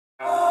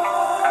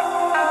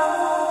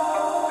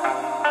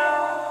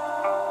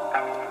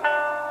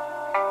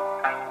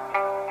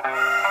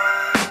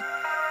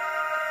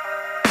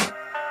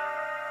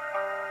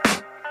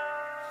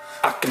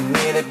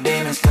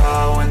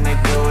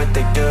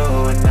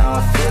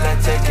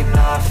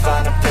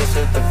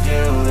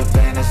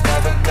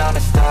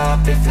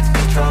stop if it's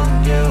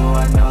controlling you.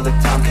 I know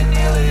that time can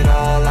heal it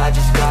all. I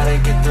just gotta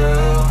get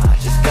through. I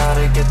just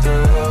gotta get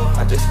through.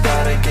 I just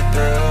gotta get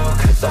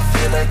through. Cause I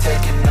feel like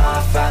taking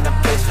off. Find a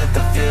place with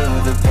a view.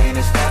 The pain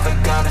is never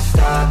gonna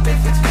stop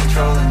if it's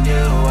controlling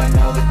you. I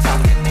know that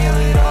time can heal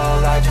it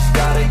all. I just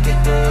gotta get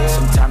through.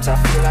 Sometimes I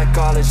feel like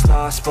all is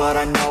lost, but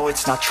I know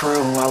it's not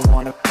true. I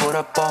wanna put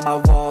up all my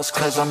walls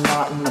cause I'm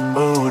not in the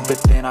mood,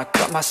 but then I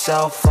cut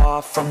myself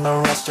off from the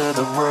rest of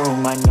the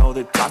room. I know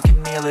that time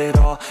can heal it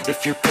all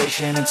if you're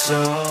patient, and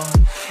soon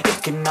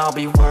it can all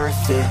be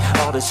worth it,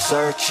 all the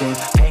searching.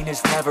 Pain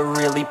is never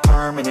really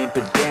permanent,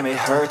 but damn it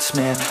hurts,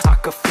 man. I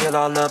could feel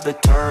all of the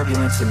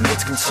turbulence and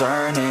it's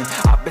concerning.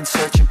 I've been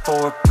searching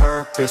for a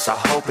purpose, I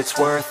hope it's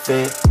worth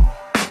it.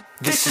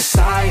 This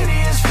society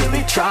is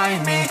really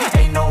trying me.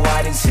 Ain't no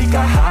hide and seek,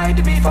 I hide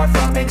to be far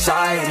from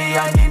anxiety.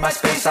 I need my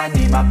space, I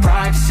need my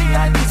privacy.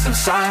 I need some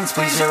silence,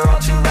 please, you're all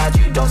too loud.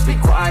 You don't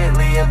speak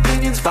quietly,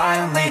 opinions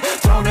violently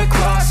thrown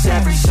across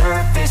every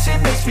surface.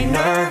 It makes me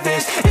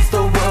nervous. Is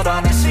the world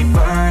honestly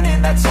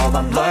burning? That's all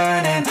I'm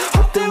learning.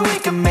 Hope that we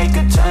can make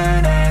a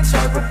turn and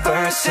start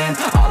reversing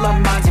all our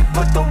minds and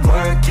put the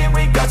work in.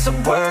 We got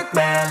some work,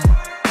 man.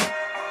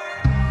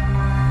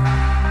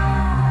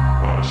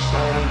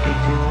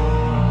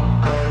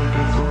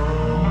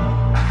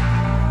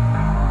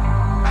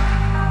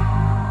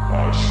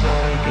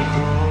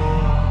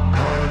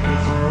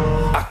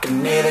 I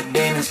can hear the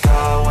demons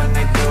call when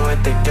they do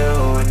what they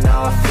do. And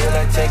now I feel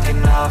like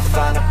taking off,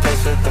 find a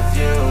place with a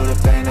view. The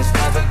pain is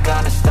never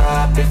gonna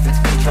stop if it's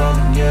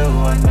controlling you.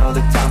 I know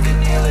that time can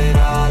heal it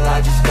all.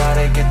 I just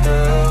gotta get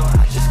through.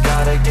 I just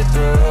gotta get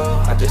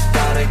through. I just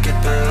gotta get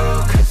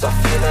through. Cause I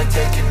feel like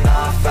taking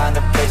off, find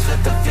a place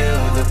with a view.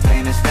 The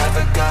pain is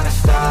never gonna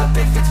stop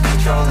if it's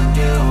controlling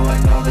you. I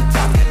know that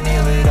time can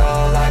heal it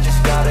all. I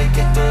just gotta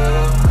get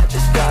through. I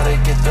just gotta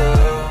get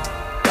through.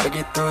 Gotta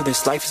get through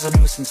this, life is a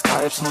nuisance,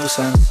 tie up some loose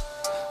ends.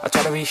 I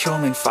try to be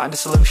human, find a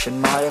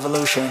solution, my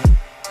evolution.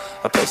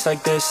 A place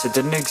like this, it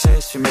didn't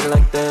exist, we made it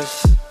like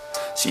this.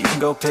 So you can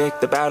go pick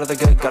the bad or the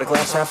good, got a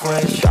glass half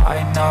wish.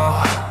 I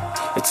know,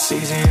 it's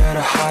easier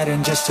to hide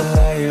than just to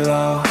lay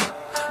low.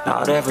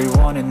 Not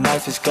everyone in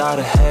life has got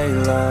a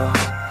halo.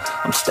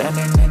 I'm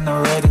standing in the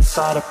red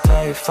inside a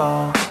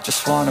payphone.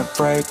 Just wanna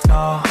break,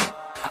 no,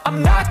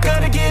 I'm not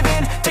gonna give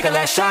in. Take a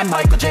last shot,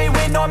 Michael J.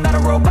 Win. No, I'm not a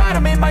robot,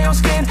 I'm in my own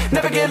skin.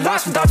 Never get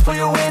lost when thoughts pull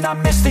you in. I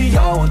miss the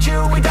old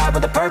you, we died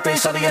with a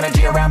purpose. All the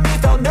energy around me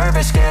felt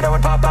nervous. Scared I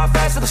would pop out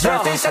fast to the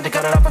surface. Had to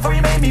cut it off before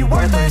you made me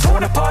worthless.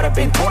 Torn apart, I've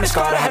been torn and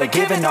scarred. I had a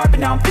given art, but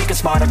now I'm thinking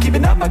smart. I'm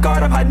keeping up my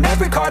guard, I'm hiding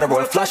every card. A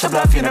royal flush of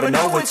bluff, you never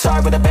know what's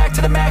hard. With a back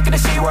to the mat, gonna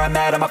see where I'm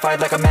at. I'ma fight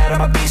like I'm mad,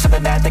 I'm a beast of the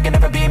net. They can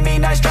never be me,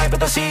 nice try, but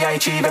they'll see I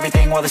achieve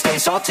everything while they stay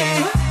salty.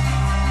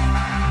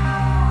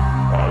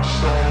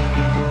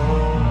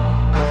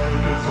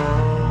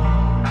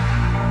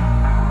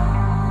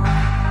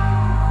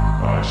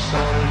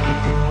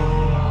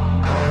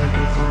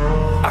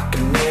 I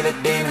can hear the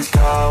demons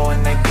call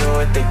when they do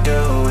what they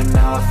do. And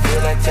now I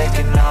feel like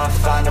taking off,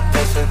 find a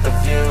place with a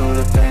view.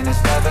 The pain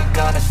is never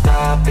gonna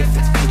stop if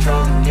it's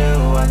controlling you.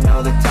 I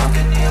know that time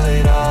can heal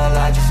it all.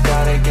 I just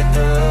gotta get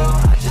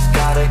through. I just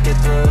gotta get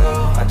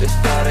through. I just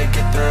gotta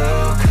get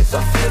through. Cause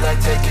I feel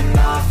like taking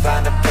off,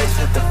 find a place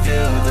with a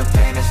view. The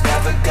pain is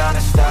never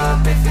gonna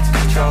stop if it's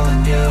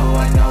controlling you.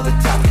 I know that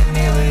time can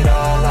heal it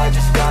all. I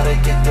just gotta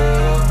get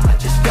through. I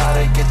just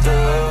gotta get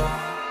through.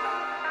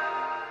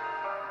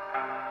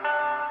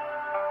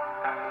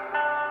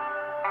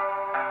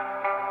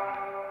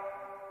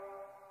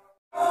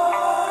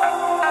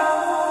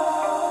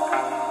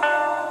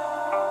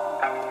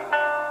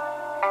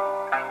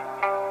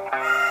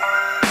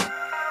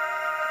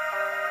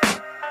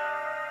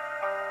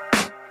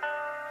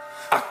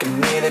 I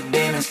can hear the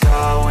demons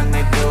call when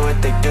they do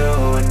what they do.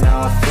 And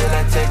now I feel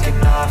like taking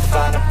off,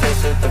 find a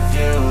place with a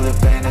view. The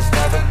pain is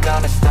never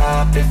gonna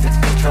stop if it's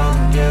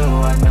controlling you.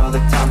 I know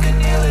that time can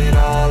heal it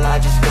all. I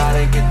just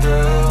gotta get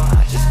through.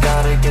 I just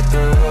gotta get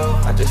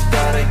through. I just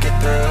gotta get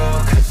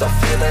through. Cause I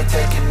feel like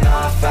taking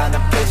off, find a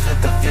place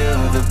with a view.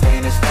 The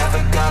pain is never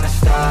gonna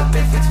stop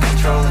if it's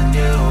controlling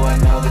you. I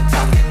know that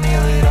time can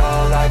heal it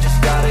all. I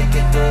just gotta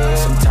get through.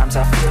 Sometimes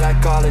I feel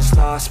like all is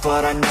lost,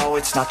 but I know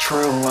it's not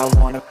true. I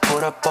wanna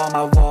put up all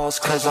my walls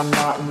cause I'm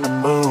not in the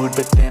mood,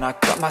 but then I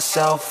cut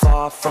myself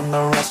off from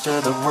the rest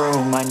of the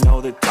room. I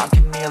know that time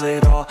can heal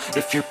it all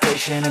if you're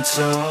patient, and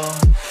soon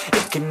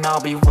it can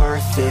all be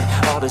worth it,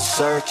 all the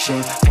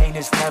searching. Pain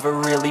is never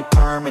really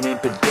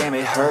permanent, but damn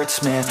it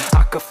hurts, man.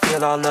 I could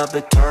feel all of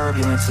the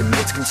turbulence and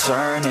it's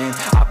concerning.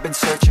 I've been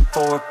searching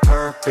for a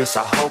purpose,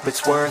 I hope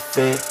it's worth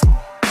it.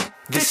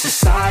 This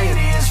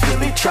society is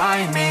really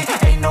trying me.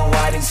 Ain't no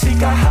hide and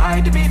seek, I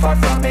hide to be far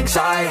from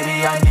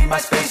anxiety. I need my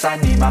space, I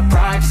need my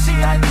privacy.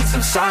 I need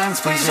some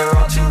silence, please, you're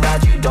all too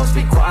loud. You don't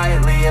speak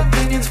quietly,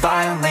 opinions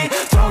violently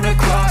thrown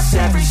across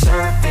every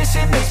surface.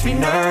 It makes me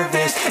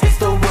nervous. Is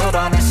the world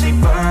honestly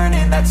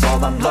burning? That's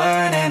all I'm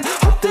learning.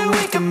 Hope that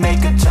we can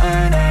make a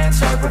turn and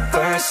start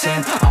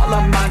reversing all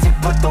our minds and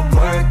put the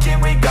work in.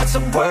 We got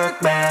some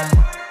work, man.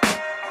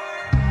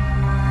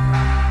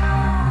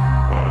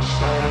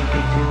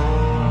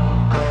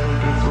 I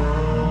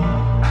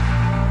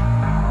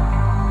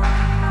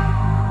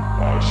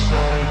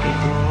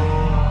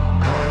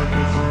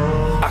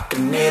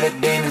can hear the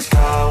demons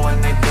call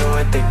when they do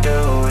what they do.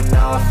 And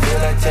now I feel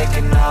like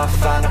taking off,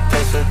 find a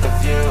place with a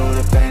view.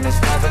 The pain is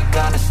never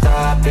gonna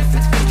stop if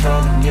it's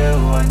controlling you.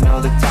 I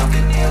know that time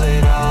can heal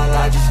it all,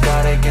 I just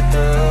gotta get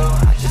through.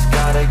 I just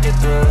gotta get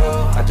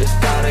through, I just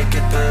gotta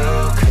get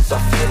through. Cause I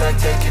feel like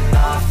taking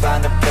off,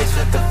 find a place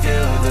with a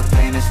view. The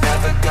pain is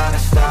never gonna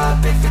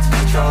stop if it's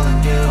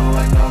controlling you.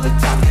 I know that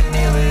time can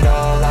heal it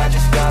all, I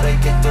just gotta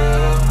get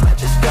through. I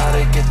just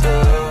gotta get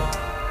through.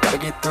 Gotta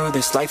get through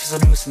this, life is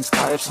a nuisance,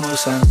 tie up some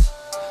loose ends.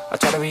 I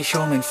try to be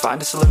human,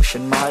 find a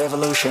solution, my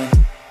evolution.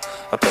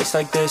 A place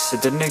like this,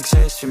 it didn't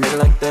exist, we made it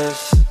like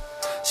this.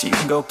 So you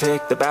can go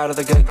pick the bad or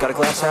the good, got a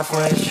glass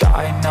halfway.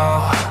 I know,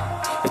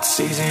 it's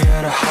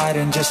easier to hide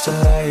than just to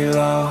lay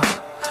low.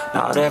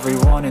 Not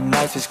everyone in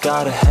life has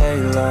got a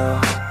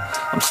halo.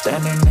 I'm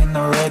standing in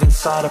the red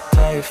inside a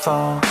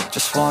payphone.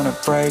 Just wanna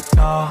break,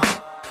 no,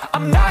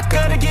 I'm not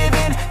gonna give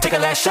in. Take a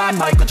last shot,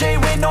 Michael J.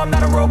 Win. No, I'm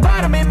not a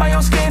robot, I'm in my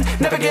own skin.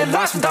 Never get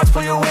lost when thoughts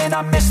pull you in.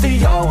 I miss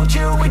the old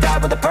you, we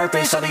died with a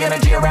purpose. All the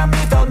energy around me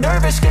felt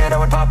nervous, scared I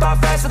would pop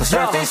off fast to the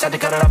surface. Had to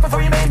cut it off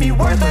before you made me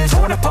worthless.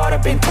 Torn apart,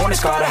 I've been torn and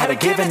scarred. I had a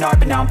given art,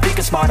 but now I'm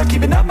thinking smart. I'm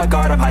keeping up my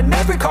guard, I'm hiding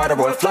every card. A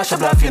royal flush of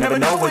bluff, you never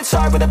know what's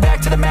hard. With a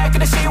back to the mat,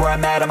 gonna see where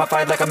I'm at. I'ma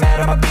fight like I'm mad,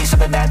 I'ma be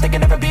something that they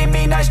can never be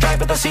me. Nice try,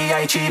 but they'll see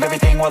I achieve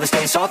everything while they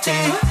stay salty.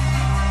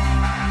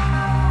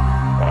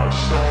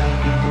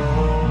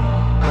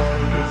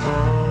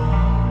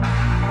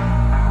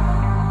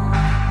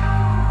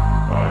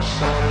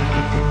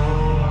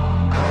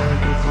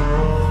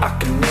 I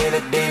can hear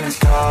the demons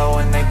call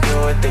when they do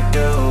what they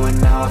do.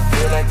 And now I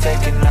feel like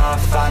taking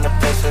off, find a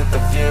place with a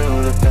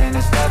view. The pain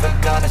is never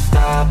gonna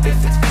stop if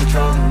it's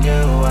controlling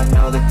you. I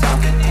know that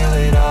time can heal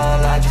it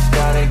all, I just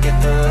gotta get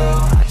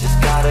through. I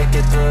just gotta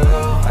get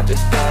through, I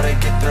just gotta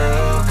get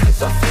through.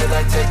 Cause I feel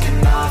like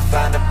taking off,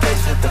 find a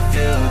place with a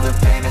view. The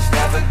pain is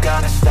never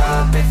gonna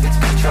stop if it's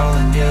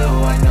controlling you.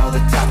 I know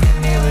that time can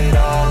heal it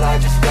all, I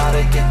just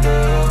gotta get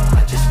through.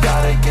 I just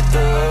gotta get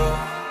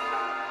through.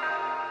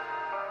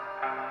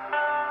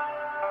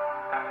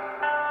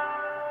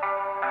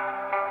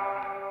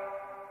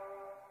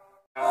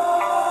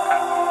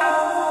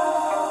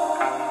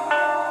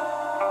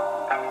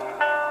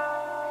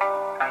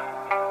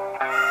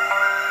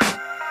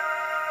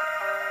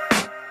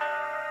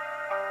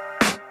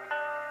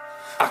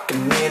 I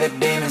can hear the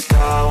demons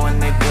call when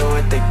they do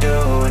what they do.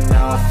 And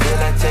now I feel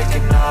like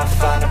taking off,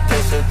 find a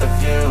place with a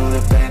view.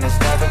 The pain is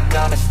never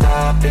gonna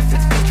stop if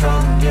it's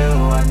controlling you.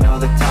 I know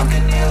that time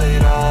can heal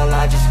it all,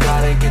 I just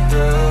gotta get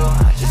through.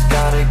 I just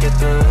gotta get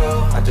through,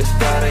 I just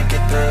gotta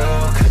get through.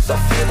 Cause I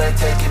feel like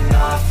taking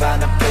off,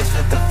 find a place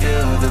with a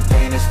view. The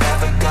pain is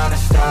never gonna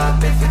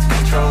stop if it's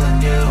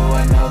controlling you.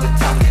 I know that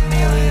time can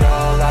heal it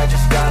all, I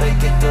just gotta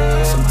get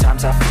through.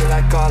 Sometimes I feel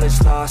like all is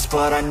lost,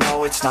 but I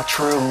know it's not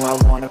true. I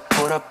wanna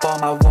put up all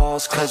my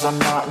walls cause I'm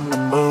not in the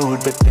mood,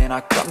 but then I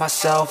cut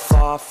myself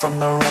off from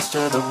the rest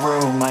of the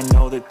room. I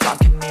know that time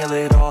can heal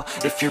it all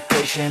if you're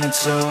patient and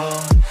soon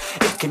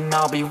it can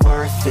all be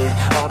worth it,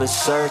 all the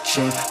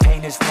searching.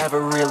 Pain is never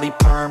really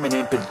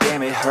permanent, but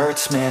damn it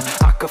hurts, man.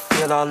 I could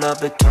feel all of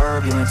the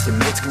turbulence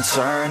and it's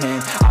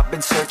concerning. I've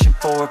been searching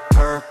for a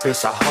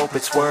purpose, I hope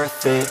it's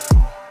worth it.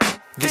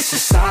 This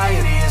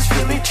society is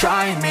really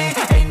trying me.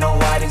 Ain't no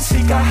hide and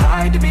seek, I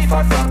hide to be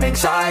far from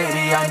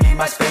anxiety. I need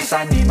my space,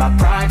 I need my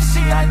privacy.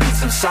 I need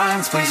some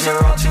silence, please,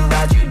 you're all too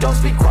loud. You don't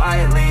speak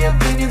quietly,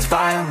 opinions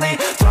violently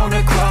thrown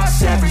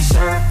across every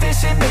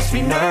surface. It makes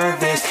me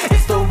nervous,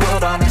 is the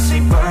world honestly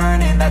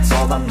burning? That's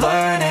all I'm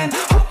learning.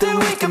 Hope that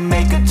we can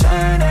make a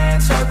turn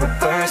and start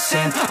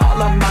reversing.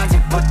 All our minds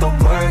have put the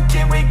work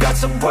in, we got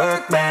some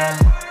work, man.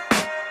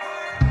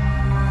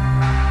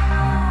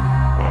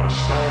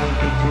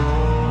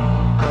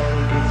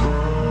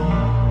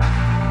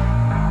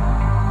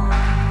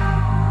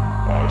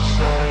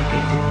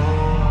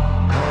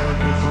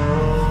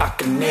 I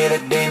can hear the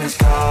demons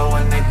call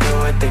when they do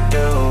what they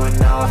do. And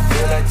now I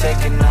feel like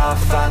taking off,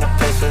 find a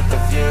place with a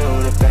view.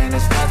 The pain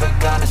is never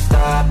gonna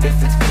stop if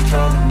it's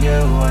controlling you.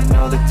 I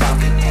know that time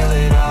can heal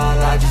it all,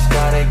 I just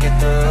gotta get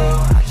through.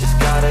 I just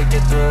gotta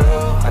get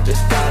through, I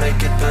just gotta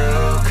get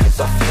through. Cause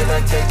I feel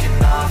like taking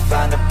off,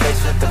 find a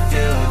place with a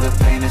view. The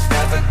pain is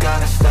never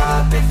gonna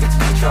stop if it's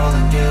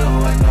controlling you.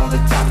 I know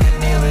that time can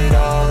heal it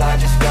all, I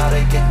just gotta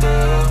get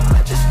through.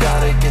 I just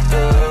gotta get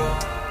through.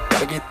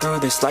 Gotta get through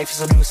this, life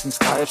is a nuisance,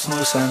 tie up some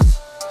loose ends.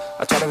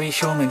 I try to be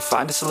human,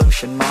 find a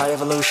solution, my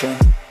evolution.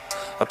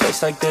 A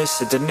place like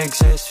this, it didn't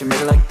exist, we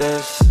made it like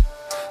this.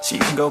 So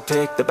you can go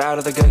pick the bad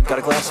or the good, got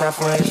a glass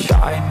halfway.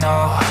 I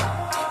know,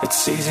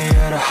 it's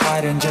easier to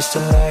hide than just to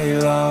lay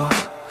low.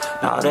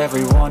 Not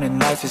everyone in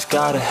life has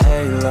got a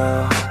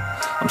halo.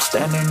 I'm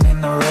standing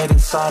in the red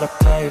inside a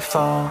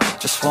payphone.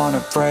 Just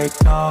wanna break,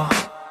 no,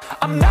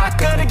 I'm not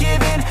gonna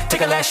give in,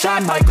 take a last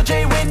shot, Michael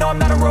J. Win. No, I'm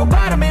not a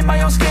robot, I'm in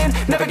my own skin.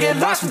 Never get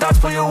lost when thoughts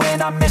pull you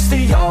in. I miss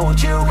the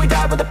old you, we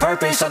died with a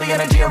purpose. All the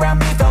energy around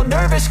me felt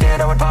nervous,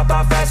 scared I would pop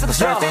off fast to the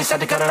surface. Had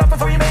to cut it off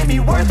before you made me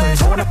worthless.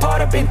 Torn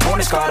apart, I've been torn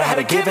and scarred. I had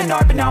a given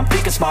art, but now I'm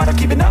thinking smart. I'm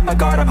keeping up my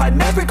guard, I'm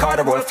hiding every card.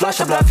 A royal flush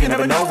of bluff, you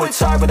never know what's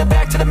hard. With a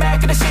back to the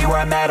mat, gonna see where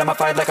I'm at. I'ma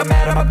fight like I'm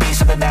mad, I'ma be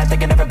something that they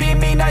can never be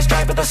me. Nice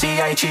try, but they'll see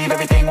I achieve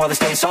everything while they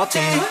stay salty.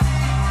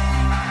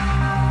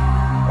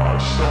 I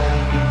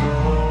started to go,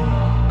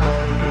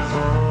 gotta get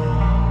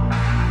through.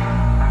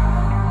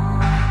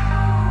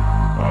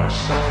 I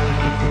started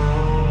to go,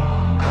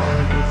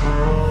 gotta get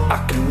through. I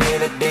can hear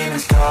the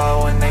demons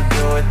call when they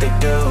do what they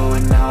do.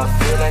 And now I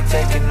feel like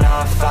taking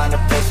off, find a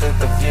place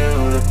with a view.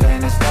 The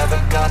pain is never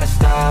gonna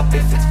stop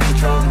if it's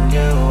controlling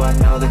you. I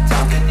know that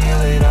time can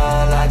heal it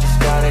all, I just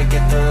gotta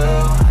get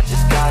through. I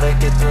just gotta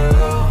get through,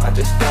 I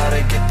just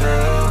gotta get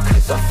through.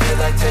 Cause I feel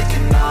like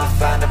taking off,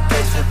 find a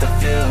place with a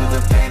view.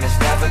 The pain is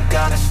never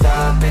gonna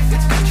stop if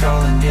it's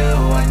controlling you.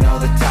 I know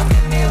that time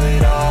can heal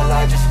it all,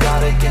 I just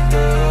gotta get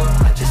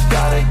through. I just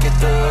gotta get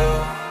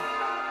through.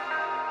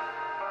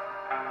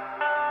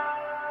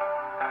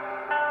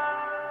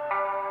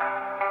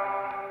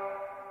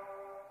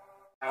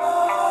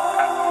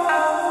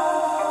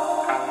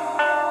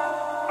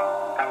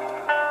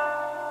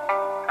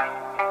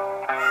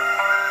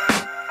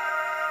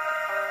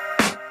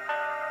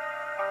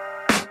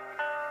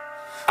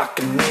 I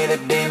can hear the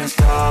demons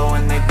call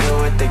when they do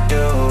what they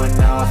do. And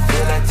now I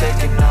feel like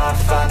taking off,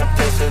 find a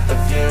place with a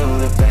view.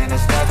 The pain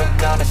is never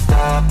gonna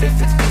stop if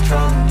it's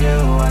controlling you.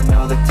 I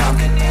know that time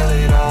can heal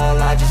it all,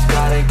 I just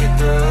gotta get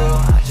through.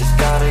 I just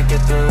gotta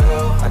get through,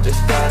 I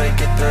just gotta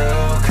get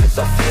through. Cause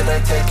I feel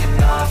like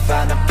taking off,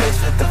 find a place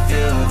with a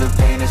view. The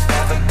pain is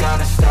never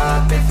gonna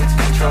stop if it's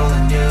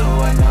controlling you.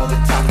 I know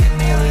that time can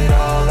heal it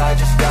all, I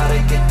just gotta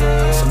get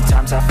through.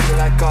 Sometimes I feel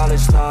like all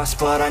is lost,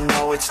 but I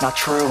know it's not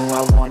true.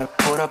 I wanna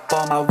put up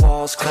all my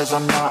walls cause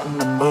I'm not in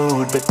the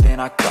mood, but then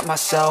I cut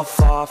myself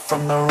off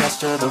from the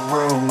rest of the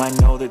room. I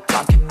know that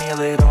time can heal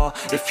it all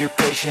if you're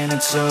patient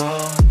and soon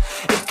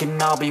it can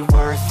all be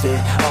worth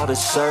it, all the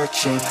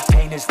searching.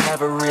 Pain is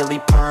never really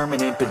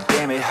permanent, but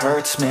damn it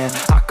hurts, man.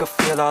 I could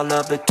feel all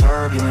of the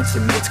turbulence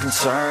and it's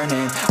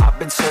concerning. I've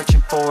been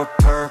searching for a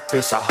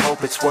purpose, I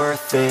hope it's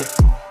worth it.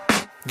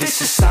 This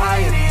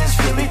society is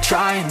really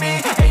trying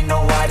me. Ain't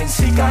no hide and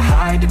seek, I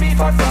hide to be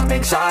far from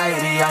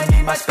anxiety. I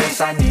need my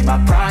space, I need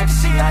my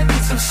privacy. I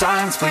need some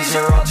silence, please,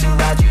 you're all too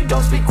loud. You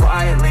don't speak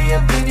quietly,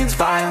 opinions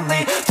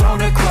violently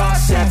thrown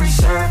across every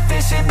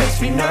surface. It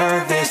makes me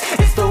nervous,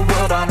 is the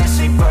world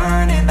honestly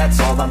burning? That's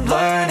all I'm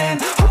learning.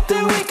 Hope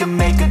that we can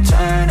make a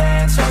turn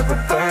and start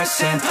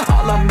reversing.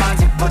 All our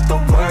minds and put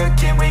the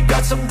work in, we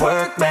got some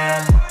work,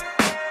 man.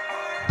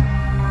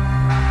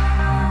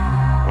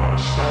 I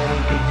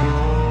started to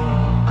do,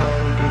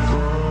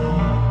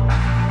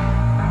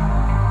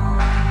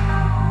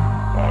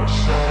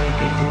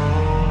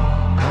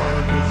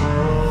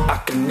 I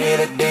can hear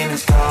the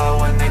demons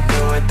call when they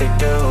do what they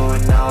do.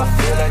 And now I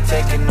feel like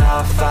taking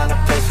off, find a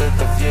place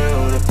with a view.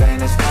 The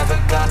pain is never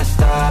gonna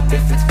stop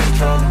if it's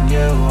controlling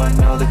you. I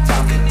know that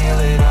time can heal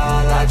it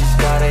all, I just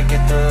gotta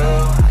get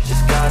through. I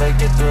just gotta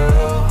get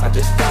through, I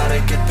just gotta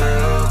get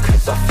through.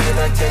 Cause I feel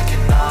like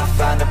taking off,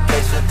 find a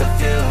place with a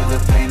view. The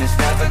pain is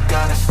never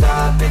gonna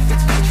stop if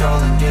it's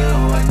controlling you.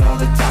 I know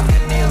that time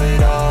can heal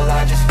it all,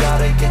 I just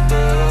gotta get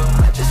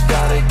through. I just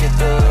gotta get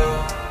through.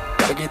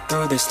 Gotta get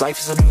through this, life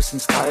is a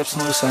nuisance, tie up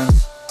some loose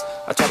ends.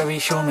 I try to be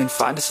human,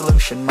 find a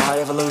solution, my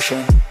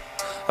evolution.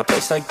 A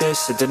place like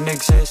this, it didn't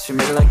exist, we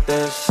made it like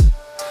this.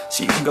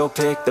 So you can go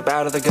pick the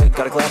bad or the good,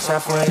 got a glass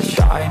halfway.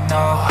 I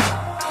know,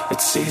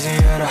 it's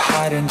easier to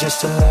hide than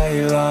just to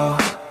lay low.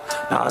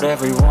 Not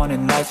everyone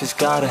in life has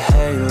got a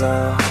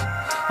halo.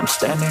 I'm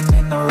standing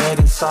in the red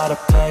inside a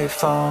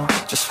payphone.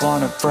 Just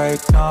wanna break,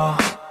 no,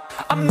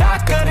 I'm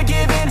not gonna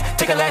give in,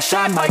 take a last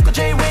shot, Michael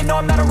J. Win. No,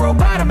 I'm not a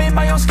robot, I'm in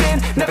my own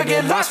skin. Never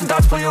get lost when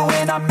thoughts pull you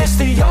in. I miss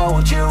the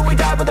old you, we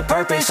died with a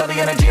purpose. All the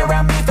energy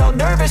around me felt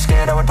nervous,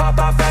 scared I would pop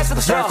off fast to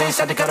the surface.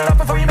 Had to cut it off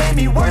before you made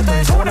me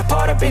worthless. Torn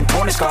apart, I've been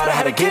torn and scarred. I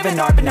had a given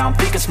art, but now I'm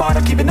thinking smart.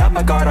 I'm keeping up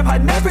my guard, I'm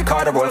hiding every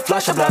card. A royal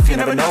flush of bluff, you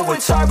never know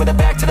what's hard. With a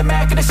back to the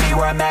mat, gonna see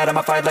where I'm at.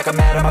 I'ma fight like I'm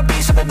mad, I'ma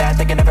be something that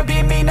they can never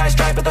be me. Nice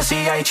try, but they'll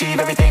see I achieve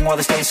everything while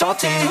they stay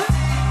salty.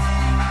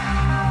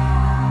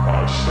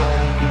 I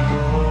started to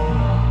go,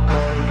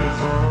 gotta get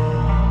through.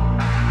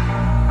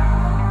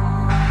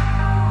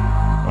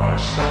 I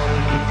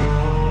started to go,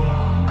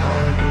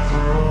 gotta get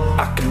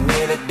through. I can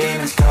hear the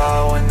demons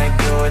call when they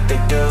do what they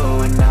do.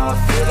 And now I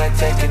feel like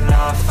taking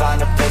off,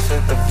 find a place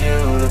with a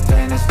view. The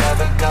pain is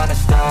never gonna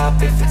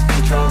stop if it's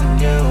controlling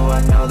you.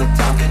 I know that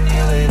time can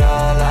heal it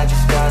all, I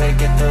just gotta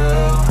get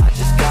through. I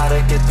just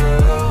gotta get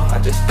through, I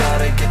just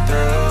gotta get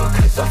through.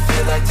 Cause I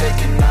feel like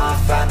taking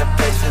off, find a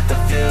place with a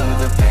view.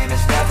 The pain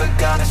is never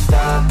gonna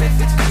stop if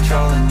it's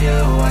controlling you.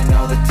 I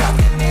know that time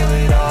can heal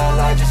it all,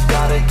 I just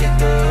gotta get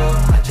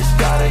through. I just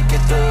gotta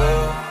get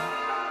through.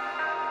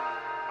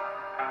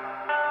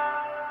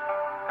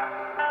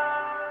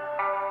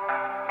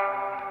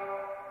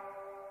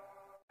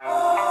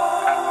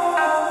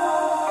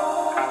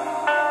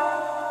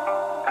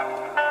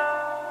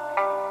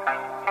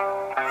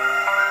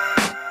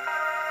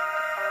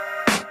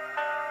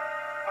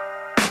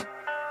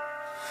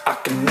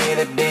 can hear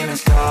the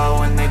demons call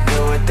when they do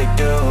what they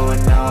do.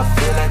 And now I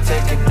feel like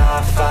taking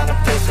off, find a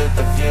place with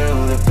a view.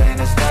 The pain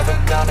is never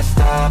gonna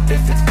stop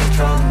if it's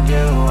controlling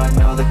you. I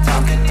know that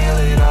time can heal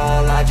it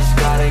all, I just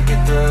gotta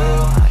get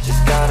through. I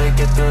just gotta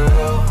get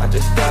through, I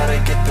just gotta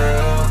get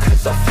through.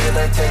 Cause I feel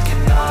like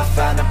taking off,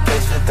 find a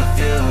place with a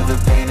view. The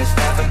pain is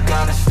never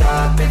gonna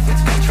stop if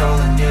it's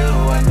controlling you.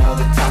 I know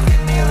that time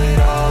can heal it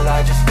all,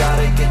 I just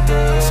gotta get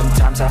through.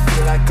 Sometimes I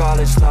feel like all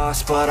is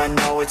lost, but I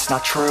know it's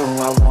not true.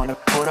 I wanna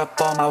put up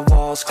all my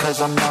walls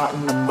cause I'm not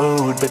in the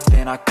mood, but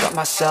then I cut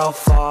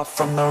myself off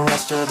from the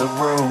rest of the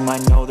room. I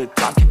know that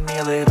time can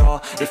heal it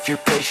all if you're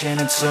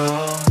patient, and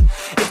soon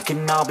it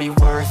can all be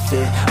worth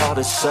it, all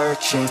the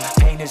searching.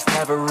 Pain is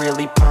never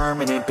really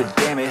permanent, but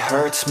damn it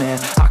hurts, man.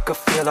 I could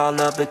feel all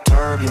of the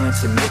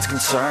turbulence and it's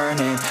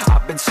concerning.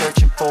 I've been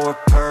searching for a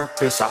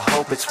purpose, I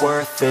hope it's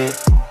worth it.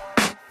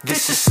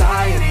 This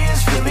society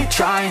is really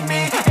trying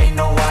me. Ain't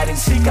no hide and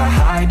seek, I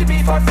hide to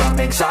be far from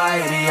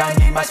anxiety. I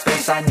need my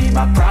space, I need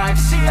my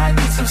privacy. I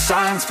need some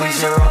silence,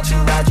 please, you're all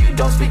too loud. You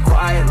don't speak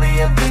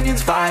quietly,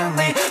 opinions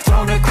violently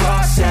thrown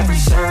across every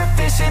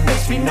surface. It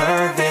makes me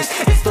nervous,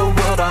 is the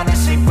world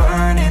honestly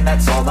burning?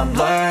 That's all I'm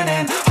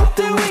learning. Hope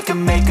that we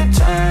can make a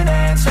turn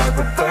and start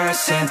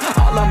reversing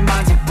all our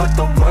minds and put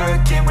the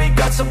work in. We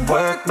got some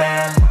work,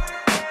 man.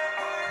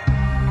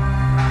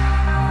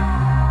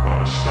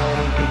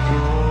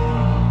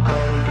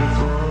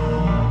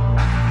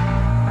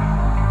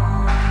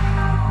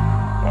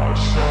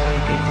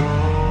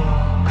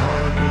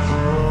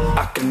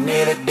 I can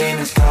hear the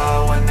demons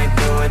call when they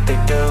do what they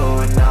do.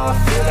 And now I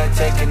feel like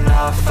taking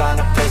off, find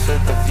a place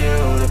with a view.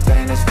 The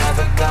pain is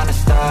never gonna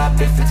stop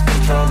if it's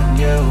controlling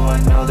you. I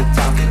know that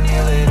time can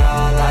heal it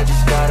all, I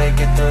just gotta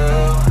get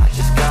through. I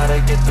just gotta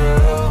get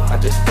through, I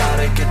just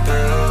gotta get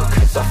through.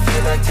 Cause I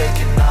feel like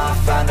taking off,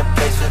 find a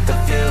place with a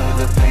view.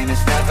 The pain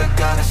is never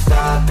gonna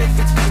stop if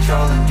it's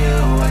controlling you.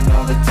 I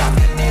know that time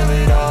can heal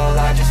it all,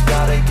 I just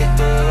gotta get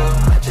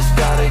through. I just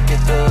gotta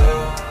get through.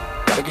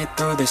 Gotta get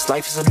through this,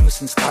 life is a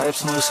nuisance, tie up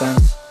some loose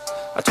ends.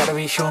 I try to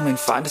be human,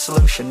 find a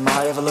solution,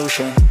 my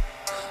evolution.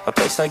 A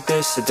place like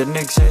this, it didn't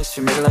exist,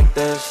 we made it like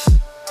this.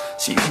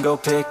 So you can go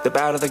pick the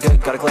bad or the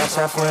good, got a glass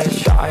half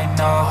wish. I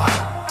know,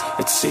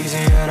 it's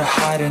easier to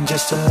hide than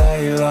just to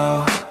lay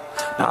low.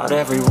 Not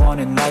everyone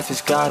in life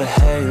has got a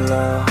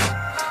halo.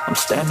 I'm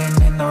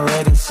standing in the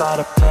red inside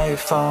a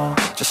payphone,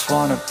 just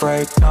wanna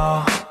break,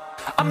 no.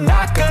 I'm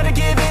not gonna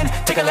give in,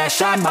 take a last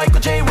shot, Michael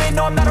J. Win.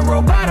 No, I'm not a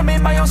robot, I'm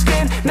in my own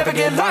skin. Never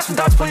get lost when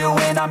thoughts pull you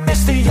in. I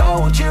miss the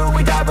old you,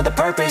 we died with a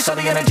purpose. All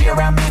the energy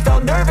around me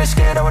felt nervous,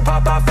 scared I would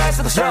pop out fast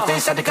to the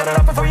surface. Had to cut it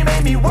off before you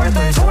made me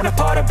worthless. Torn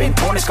apart, I've been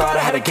torn and scarred. I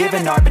had to give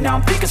an art, but now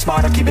I'm thinking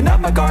smart. I'm keeping up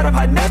my guard, I'm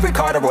hiding every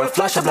card. A royal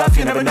flush of love,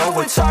 you never know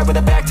what's hard. With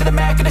a back to the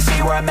mat, gonna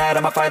see where I'm at.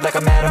 I'ma fight like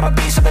I'm mad, I'ma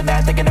be something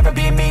that they can never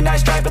be me.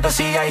 Nice try, but they'll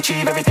see I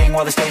achieve everything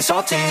while they stay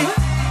salty.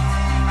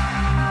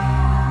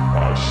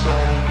 I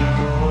started to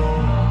go.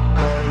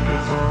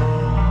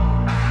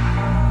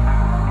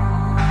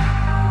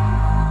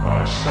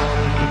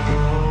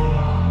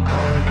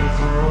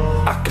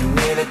 I can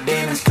hear the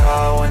demons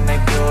call when they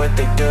do what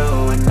they do.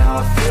 And now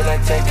I feel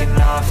like taking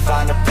off,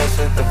 find a place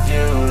with a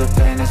view. The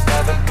pain is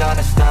never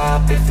gonna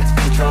stop if it's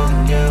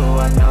controlling you.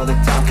 I know that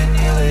time can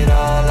heal it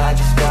all, I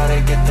just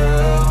gotta get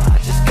through. I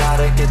just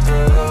gotta get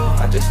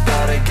through, I just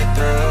gotta get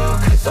through.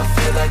 Cause I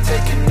feel like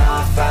taking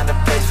off, find a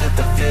place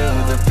with a view.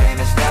 The pain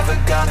is never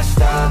gonna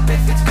stop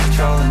if it's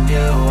controlling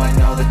you. I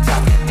know that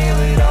time can heal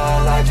it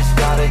all, I just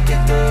gotta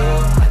get through.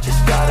 I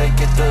just gotta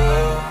get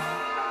through.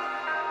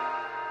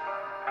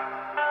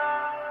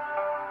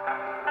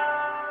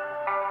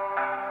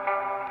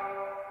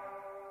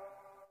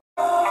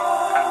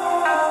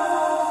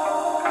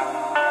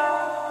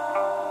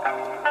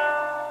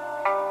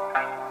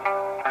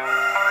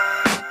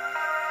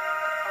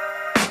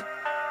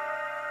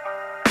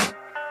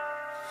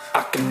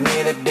 I can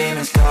hear the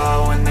demons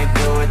call when they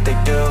do what they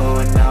do.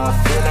 And now I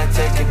feel like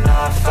taking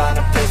off, find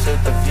a place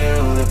with a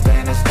view. The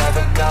pain is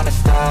never gonna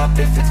stop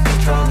if it's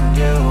controlling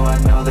you. I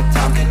know that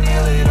time can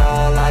heal it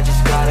all, I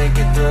just gotta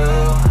get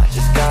through. I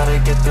just gotta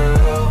get through,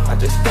 I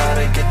just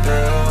gotta get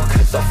through.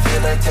 Cause I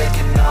feel like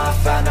taking off,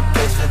 find a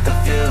place with a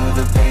view.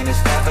 The pain is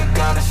never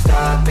gonna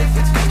stop if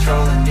it's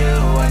controlling you.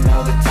 I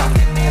know that time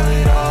can heal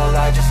it all,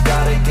 I just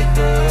gotta get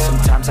through.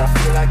 Sometimes I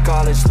feel like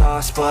all is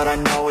lost, but I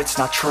know it's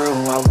not true.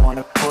 I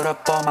wanna put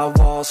up all my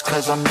walls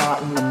cause I'm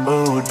not in the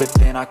mood, but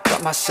then I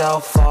cut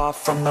myself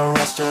off from the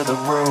rest of the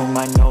room.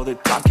 I know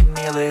that time can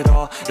heal it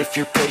all if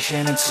you're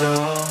patient, and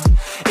soon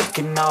it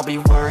can all be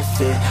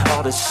worth it,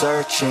 all the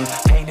searching.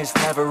 Pain is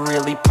never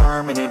really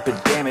permanent,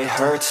 but damn it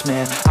hurts,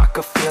 man. I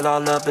could feel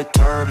all of the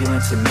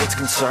turbulence and it's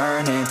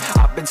concerning.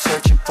 I've been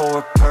searching for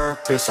a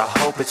purpose, I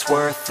hope it's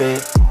worth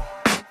it.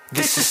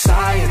 This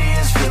society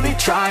is really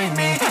trying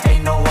me.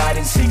 Ain't no hide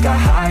and seek, I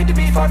hide to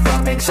be far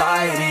from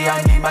anxiety.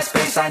 I need my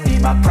space, I need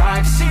my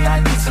privacy. I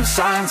need some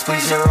silence,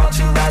 please, you're all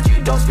too loud.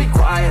 You don't speak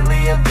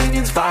quietly,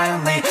 opinions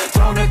violently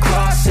thrown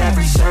across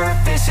every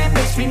surface. It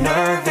makes me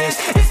nervous,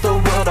 is the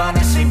world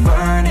honestly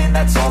burning?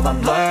 That's all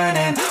I'm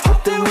learning. Hope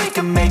Hope that we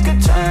can make a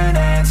turn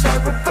and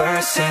start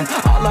reversing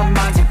all our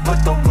minds and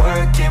put the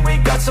work in. We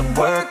got some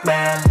work,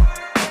 man.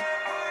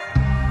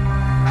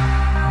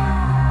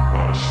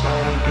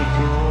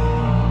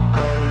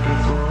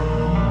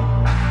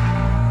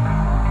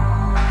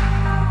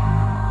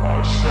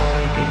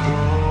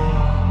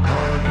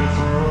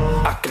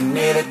 I can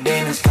hear the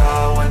demons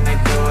call when they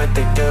do what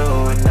they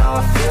do. And now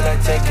I feel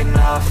like taking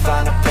off,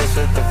 find a place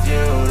with a view.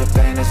 The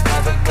pain is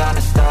never gonna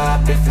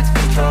stop if it's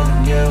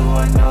controlling you.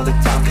 I know that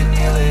time can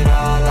heal it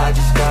all, I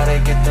just gotta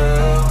get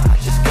through. I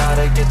just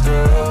gotta get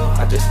through,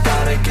 I just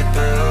gotta get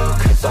through.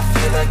 Cause I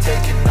feel like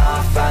taking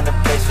off, find a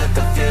place with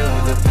a view.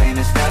 The pain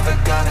is never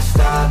gonna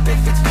stop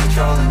if it's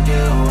controlling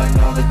you. I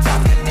know that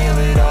time can heal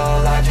it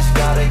all, I just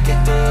gotta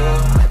get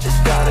through. I just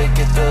gotta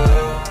get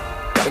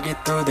through. Gotta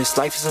get through this,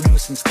 life is a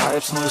nuisance, tie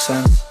up some loose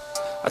ends.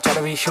 I try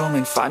to be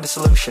human, find a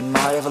solution,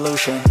 my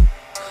evolution.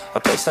 A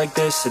place like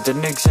this, it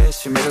didn't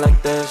exist, we made it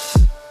like this.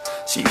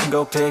 So you can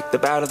go pick the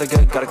bad or the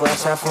good, got a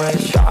glass half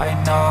wish.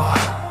 I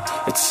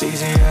know, it's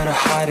easier to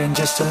hide than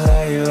just to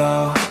lay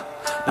low.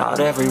 Not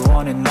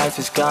everyone in life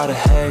has got a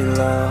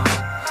halo.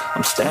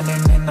 I'm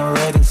standing in the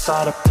red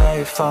inside a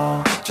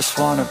payphone, just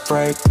wanna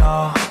break,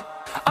 no.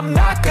 I'm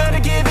not gonna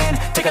give in,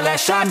 take a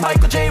last shot,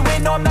 Michael J.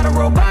 Win. No, I'm not a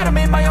robot, I'm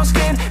in my own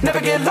skin. Never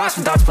get lost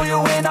when thoughts pull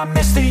you in. I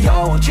miss the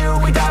old you,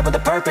 we died with a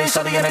purpose.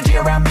 All the energy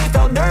around me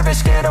felt nervous,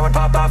 scared I would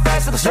pop out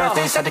fast to the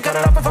surface. Had to cut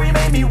it off before you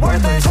made me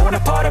worthless. Torn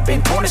apart, I've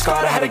been torn and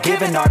scarred. I had a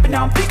given art, but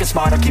now I'm thinking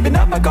smart. I'm keeping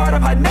up my guard,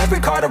 I'm hiding every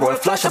card. A royal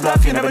flush of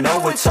bluff, you never know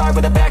what's hard.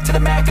 With a back to the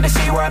mat, gonna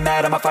see where I'm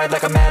at. I'ma fight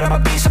like I'm mad, I'm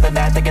a piece of the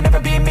net. They can never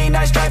be me,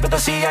 nice try, but they'll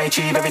see I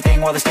achieve everything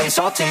while they stay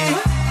salty.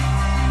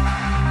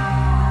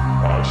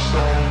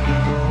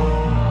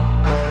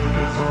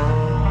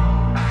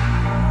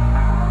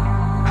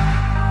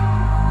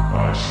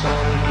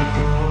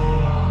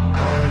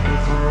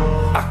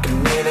 I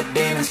can hear the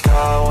demons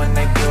call when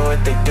they do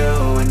what they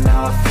do. And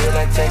now I feel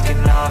like taking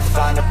off,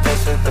 find a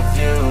place with a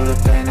view. The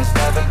pain is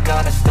never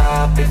gonna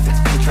stop if it's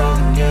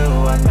controlling you.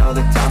 I know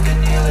that time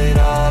can heal it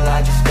all,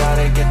 I just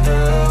gotta get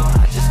through.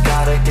 I just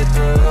gotta get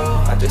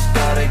through, I just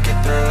gotta get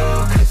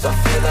through. Cause I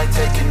feel like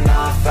taking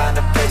off, find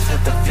a place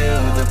with a view.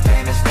 The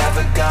pain is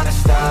never gonna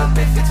stop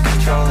if it's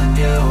controlling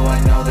you. I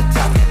know that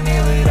time can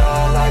heal it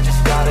all, I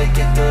just gotta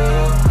get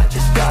through. I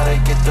just gotta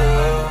get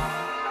through.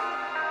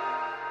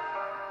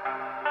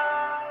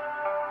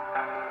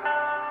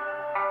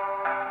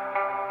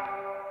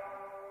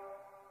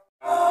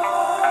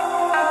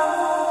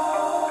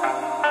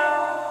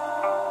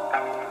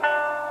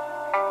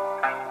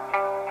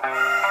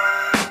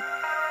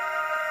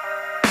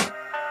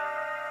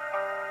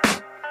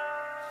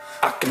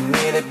 I can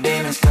hear the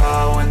demons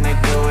call when they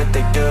do what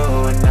they do.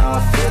 And now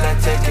I feel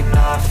like taking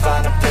off,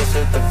 find a place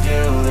with a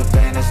view. The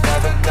pain is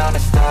never gonna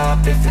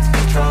stop if it's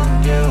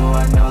controlling you.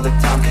 I know that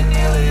time can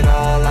heal it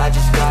all, I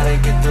just gotta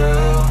get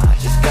through. I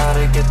just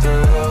gotta get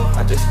through,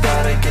 I just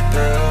gotta get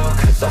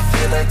through. Cause I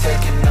feel like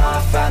taking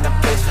off, find a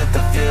place with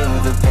a view.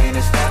 The pain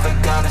is never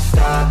gonna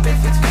stop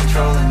if it's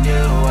controlling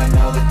you. I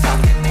know that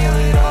time can heal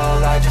it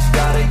all, I just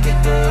gotta get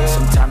through.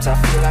 Sometimes I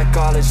feel like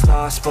all is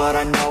lost, but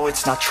I know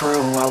it's not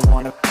true. I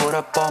wanna put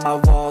up all my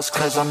walls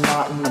cause I'm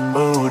not in the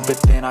mood. But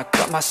then I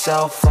cut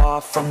myself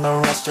off from the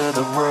rest of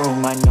the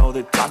room. I know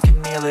that time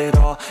can heal it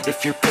all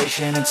if you're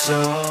patient and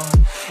soon.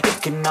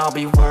 It can all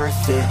be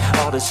worth it,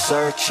 all the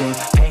searching.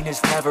 Pain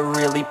is never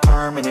really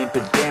permanent,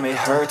 but damn it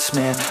hurts,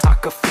 man. I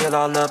could feel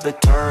all of the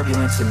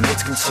turbulence and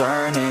it's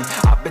concerning.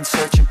 I've been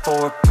searching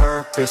for a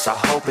purpose, I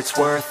hope it's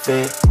worth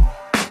it.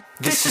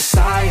 This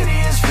society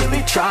is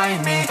really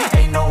trying me.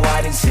 Ain't no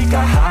hide and seek,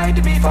 I hide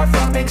to be far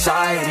from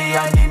anxiety.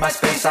 I need my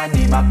space, I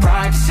need my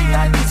privacy.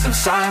 I need some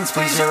silence,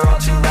 please, you're all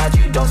too loud.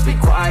 You don't speak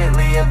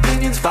quietly,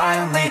 opinions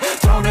violently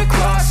thrown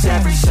across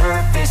every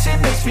surface.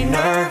 It makes me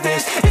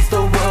nervous, is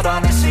the world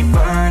honestly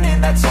burning?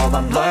 That's all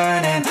I'm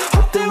learning.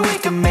 Hope that we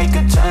can make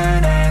a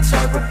turn and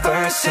start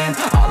reversing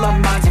all our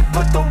minds and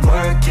put the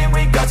work in.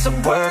 We got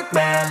some work,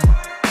 man.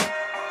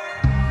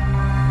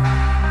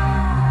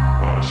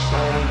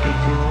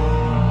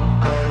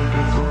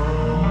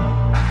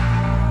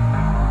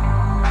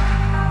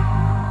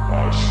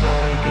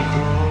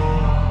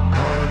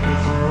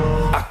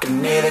 I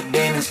can hear the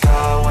demons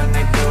call when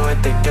they do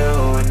what they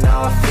do. And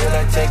now I feel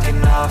like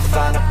taking off,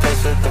 find a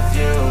place with a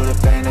view. The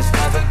pain is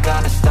never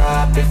gonna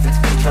stop if it's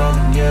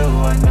controlling you.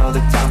 I know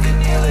that time can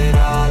heal it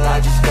all,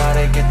 I just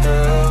gotta get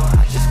through.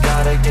 I just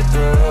gotta get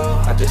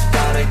through, I just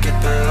gotta get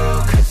through.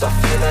 Cause I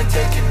feel like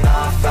taking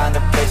off, find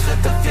a place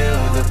with a view.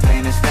 The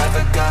pain is never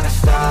gonna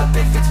stop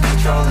if it's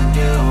controlling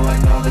you. I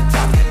know that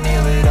time can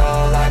heal it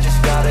all, I just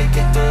gotta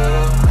get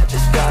through. I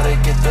just gotta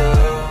get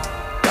through.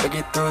 Gotta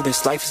get through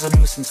this, life is a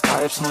nuisance,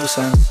 tie up some loose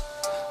ends.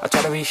 I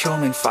try to be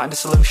human, find a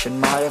solution,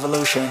 my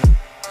evolution.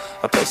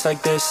 A place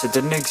like this, it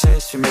didn't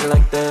exist, we made it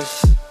like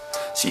this.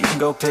 So you can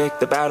go pick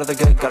the bad or the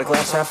good, got a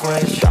glass half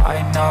wish.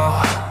 I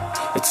know,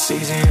 it's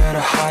easier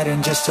to hide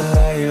than just to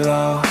lay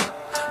low.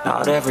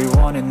 Not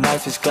everyone in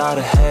life has got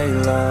a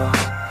halo.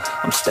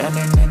 I'm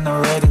standing in the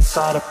red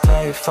inside a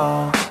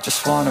payphone,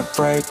 just wanna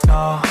break,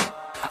 no.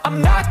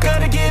 I'm not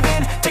gonna give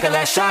in, take a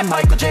last shot,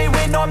 Michael J.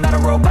 Win. No, I'm not a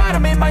robot,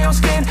 I'm in my own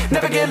skin.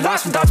 Never get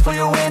lost when thoughts pull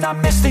you in. I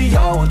miss the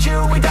old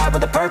you, we died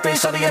with a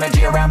purpose. All the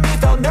energy around me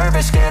felt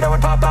nervous, scared I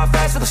would pop out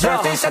fast to the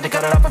surface. Had to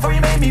cut it off before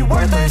you made me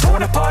worthless.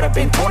 Torn apart, I've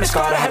been torn and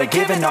scarred. I had a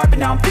given art, but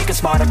now I'm thinking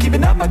smart. I'm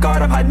keeping up my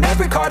guard, I'm hiding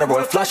every card. A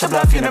royal flush of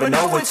bluff, you never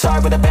know what's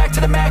hard. With a back to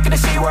the mat, gonna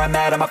see where I'm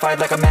at. I'ma fight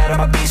like I'm mad,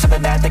 I'ma be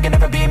something that they can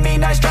never be me.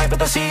 Nice try, but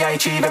they'll see I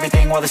achieve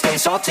everything while they stay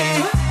salty.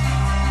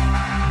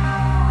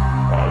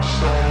 I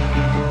started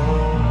to go,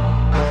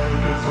 gotta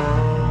get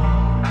through.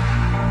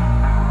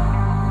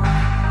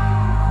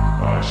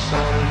 I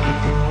started to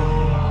go,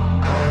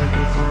 gotta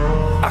get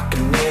through. I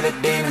can hear the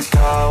demons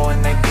call when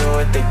they do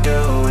what they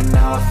do. And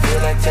now I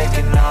feel like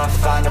taking off,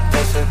 find a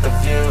place with a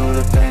view.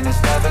 The pain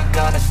is never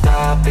gonna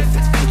stop if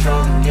it's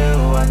controlling you.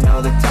 I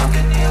know that time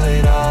can heal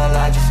it all,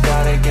 I just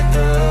gotta get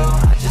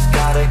through. I just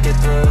gotta get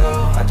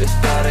through, I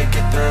just gotta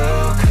get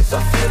through. Cause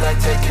I feel like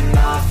taking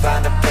off,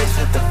 find a place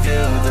with a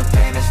view. The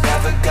pain is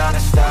never gonna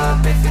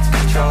stop if it's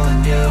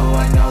controlling you.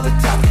 I know that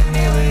time can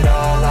heal it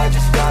all, I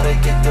just gotta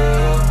get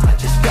through. I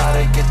just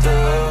gotta get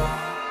through.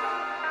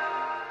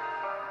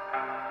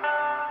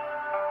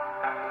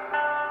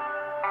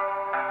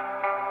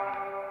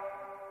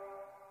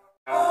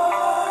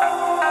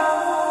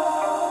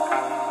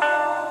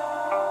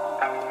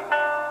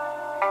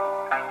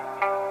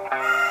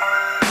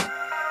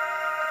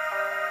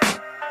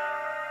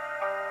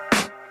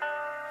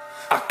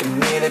 I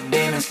can hear the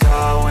demons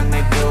call when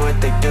they do what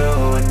they do.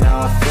 And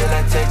now I feel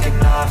like taking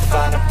off,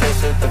 find a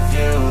place with a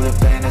view. The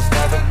pain is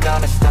never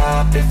gonna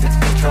stop if it's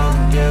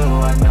controlling you.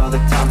 I know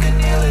that time can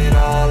heal it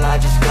all, I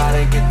just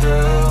gotta get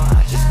through.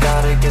 I just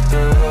gotta get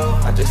through,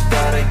 I just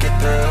gotta get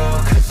through.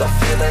 Cause I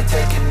feel like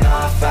taking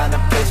off, find a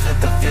place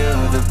with a view.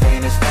 The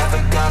pain is never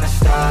gonna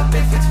stop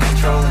if it's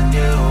controlling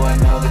you. I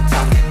know that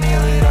time can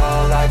heal it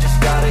all, I just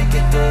gotta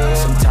get through.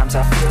 Sometimes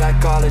I feel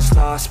like all is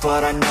lost,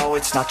 but I know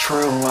it's not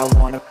true. I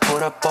wanna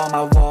put up all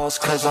my walls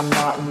cause I'm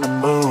not in the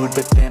mood.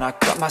 But then I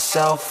cut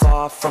myself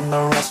off from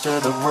the rest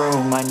of the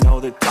room. I know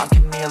that time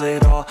can heal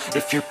it all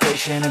if you're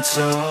patient and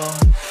soon.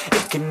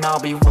 It can all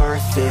be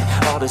worth it,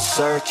 all the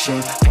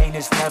searching. Pain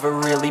is never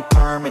really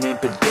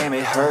permanent, but damn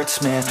it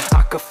hurts, man.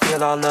 I could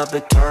feel all of the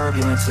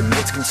turbulence and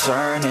it's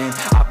concerning.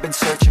 I've been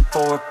searching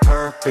for a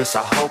purpose,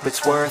 I hope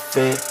it's worth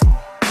it.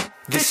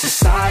 This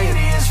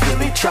society is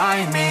really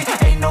trying me.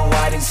 Ain't no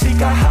hide and seek,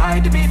 I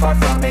hide to be far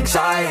from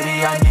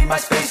anxiety. I need my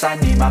space, I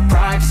need my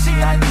privacy.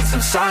 I need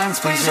some silence,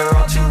 please, you're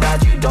all too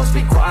loud. You don't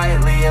speak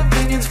quietly,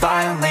 opinions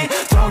violently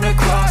thrown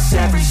across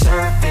every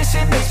surface.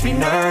 It makes me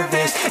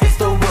nervous, is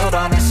the world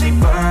honestly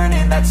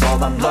burning? That's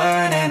all I'm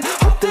learning.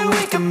 Hope that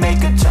we can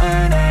make a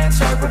turn and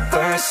start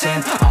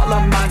reversing. All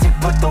our minds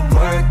have put the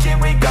work in,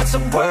 we got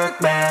some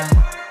work, man.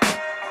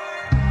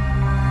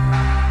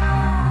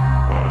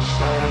 I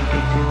started to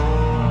go,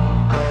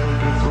 gotta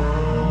get through.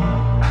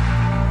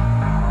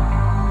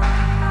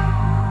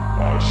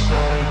 I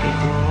started to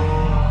go,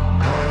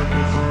 gotta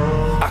get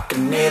through. I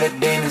can hear the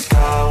demons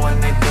call when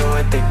they do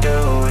what they do.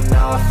 And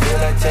now I feel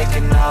like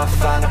taking off,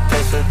 find a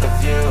place with a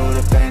view.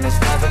 The pain is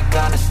never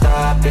gonna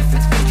stop if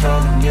it's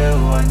controlling you.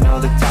 I know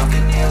that time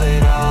can heal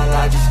it all,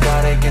 I just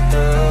gotta get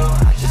through.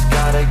 I just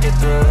gotta get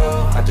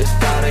through, I just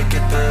gotta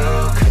get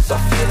through. Cause I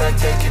feel like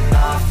taking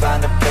off,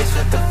 find a place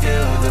with a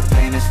view. The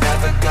pain is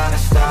never gonna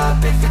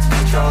stop if it's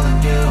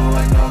controlling you.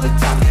 I know that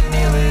time can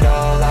heal it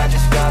all, I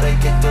just gotta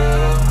get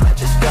through. I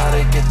just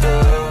gotta get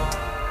through.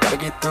 Gotta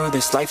get through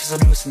this, life is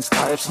a nuisance,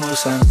 tie up some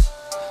loose ends.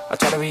 I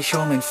try to be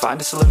human,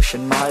 find a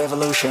solution, my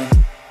evolution.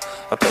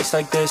 A place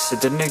like this,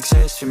 it didn't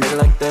exist, we made it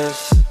like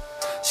this.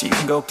 So you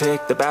can go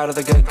pick the bad or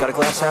the good, got a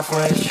glass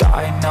halfway.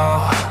 I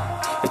know,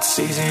 it's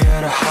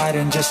easier to hide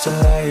than just to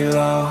lay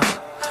low.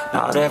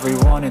 Not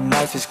everyone in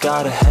life has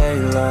got a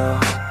halo.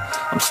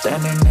 I'm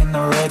standing in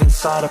the red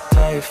inside a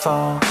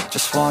payphone.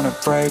 Just wanna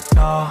break,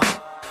 no,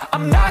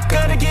 I'm not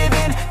gonna give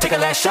in, take a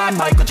last shot,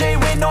 Michael J.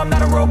 Win. No, I'm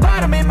not a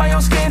robot, I'm in my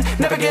own skin.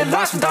 Never get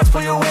lost when thoughts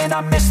pull you in. I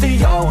miss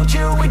the old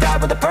you, we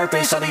died with a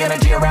purpose. All the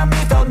energy around me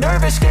felt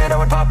nervous, scared I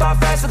would pop out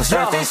fast to the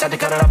surface. Had to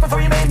cut it off before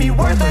you made me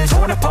worthless.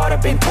 Torn apart,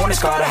 I've been torn and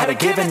scarred. I had a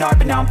given art,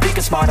 but now I'm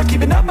thinking smart. I'm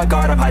keeping up my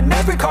guard, I'm hiding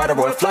every card. A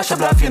royal flush of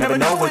bluff, you never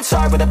know what's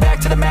hard. With a back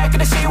to the mat,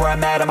 gonna see where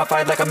I'm at. I'ma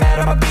fight like I'm mad,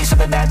 I'ma be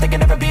something that they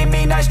can never be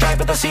me. Nice try,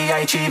 but they'll see I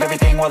achieve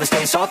everything while they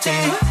stay salty.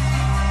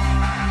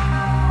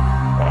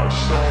 I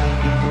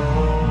started to go,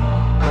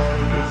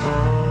 gotta get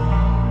through.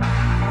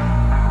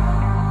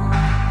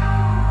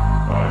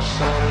 I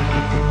started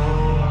to go,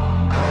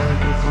 gotta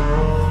get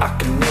through. I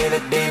can hear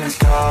the demons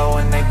call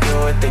when they do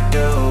what they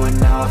do. And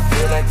now I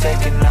feel like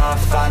taking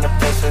off, find a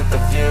place with a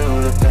view.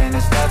 The pain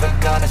is never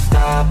gonna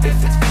stop if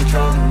it's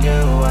controlling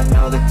you. I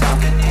know that time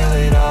can heal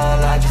it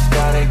all, I just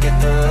gotta get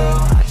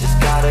through. I just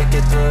gotta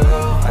get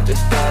through, I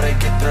just gotta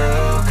get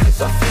through.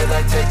 Cause I feel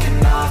like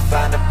taking off,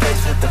 find a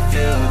place with a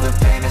view. The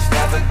pain is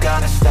never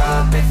gonna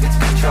stop if it's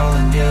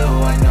controlling you.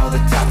 I know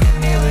that time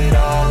can heal it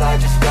all, I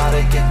just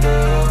gotta get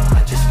through.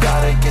 I just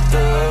gotta get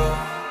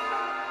through.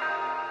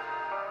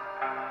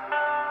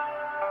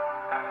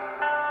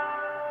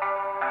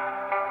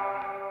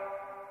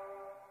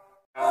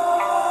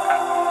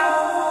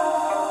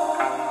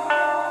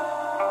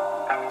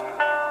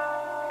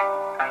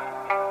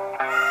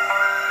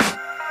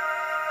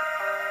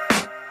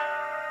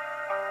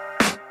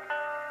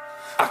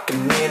 I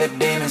can hear the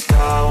demons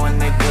call when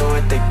they do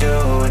what they do.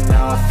 And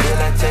now I feel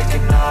like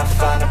taking off,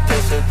 find a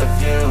place with a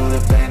view.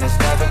 The pain is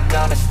never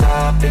gonna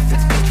stop if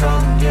it's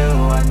controlling you.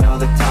 I know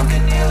that time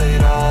can heal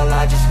it all,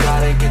 I just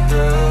gotta get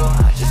through.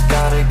 I just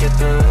gotta get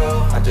through,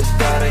 I just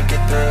gotta get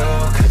through.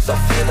 Cause I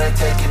feel like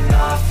taking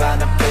off,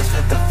 find a place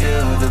with a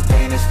view. The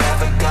pain is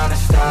never gonna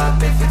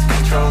stop if it's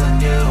controlling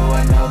you.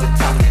 I know that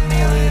time can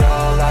heal it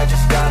all, I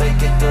just gotta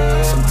get through.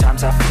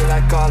 Sometimes I feel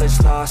like all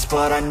is lost,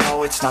 but I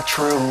know it's not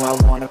true. I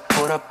wanna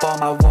put up all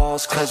my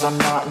walls cause I'm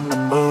not in the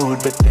mood,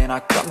 but then I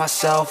cut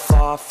myself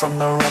off from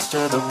the rest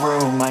of the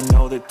room. I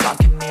know that time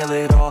can heal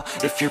it all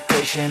if you're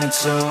patient and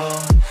soon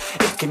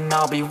it can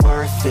all be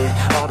worth it,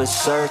 all the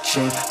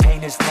searching.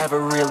 Pain is never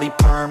really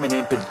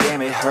permanent, but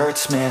damn it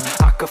hurts, man.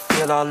 I could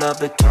feel all of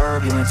the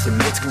turbulence and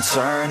it's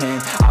concerning.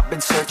 I've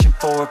been searching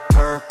for a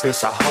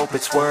purpose, I hope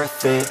it's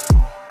worth it.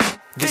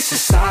 This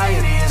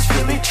society is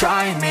really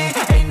trying me.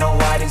 Ain't no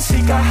hide and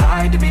seek, I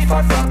hide to be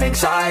far from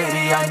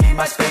anxiety. I need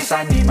my space,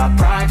 I need my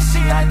privacy.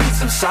 I need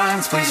some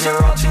silence, please,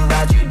 you're all too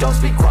loud. You don't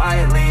speak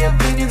quietly,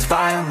 opinions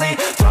violently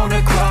thrown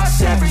across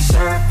every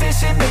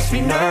surface. It makes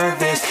me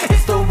nervous,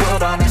 is the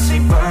world honestly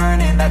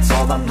burning? That's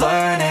all I'm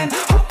learning.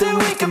 Hope that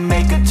we can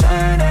make a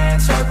turn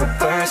and start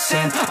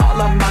reversing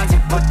all our minds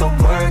and put the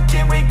work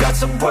in. We got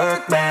some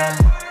work, man.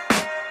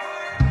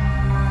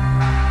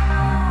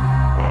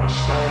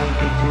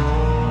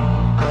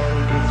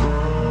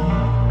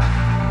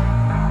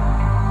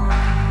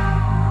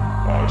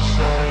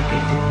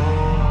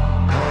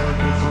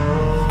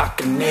 I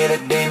can hear the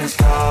demons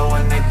call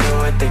when they do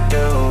what they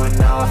do. And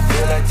now I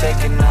feel like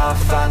taking off,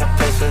 find a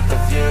place with a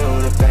view.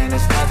 The pain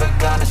is never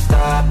gonna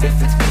stop if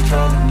it's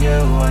controlling you.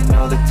 I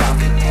know that time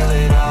can heal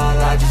it all,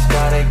 I just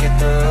gotta get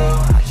through.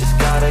 I just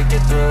gotta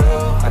get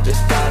through, I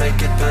just gotta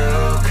get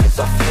through. Cause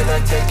I feel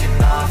like taking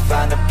off,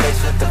 find a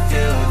place with a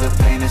view. The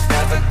pain is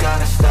never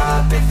gonna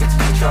stop if it's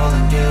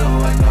controlling you.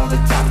 I know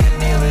that time can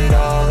heal it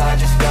all, I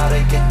just gotta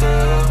get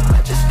through.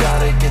 I just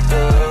gotta get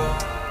through.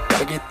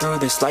 Gotta get through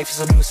this, life is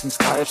a nuisance,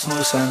 tie up some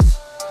loose ends.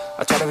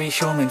 I try to be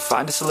human,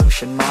 find a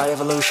solution, my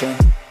evolution.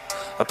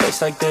 A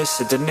place like this,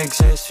 it didn't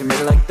exist, we made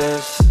it like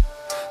this.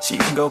 So you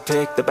can go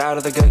pick the bad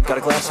or the good, got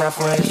a glass half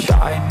wish.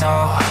 I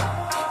know,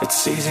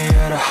 it's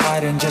easier to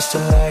hide than just to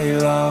lay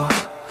low.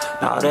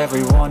 Not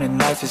everyone in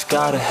life has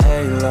got a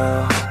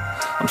halo.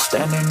 I'm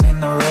standing in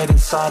the red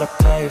inside a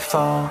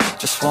payphone,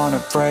 just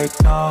wanna break,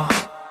 no.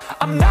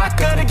 I'm not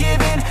gonna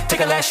give in,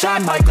 take a last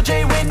shot, Michael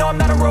J. Win. No, I'm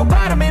not a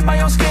robot, I'm in my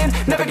own skin.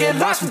 Never get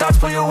lost when thoughts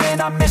pull you in.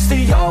 I miss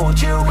the old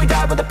you, we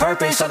died with a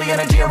purpose. All the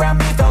energy around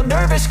me felt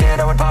nervous, scared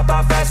I would pop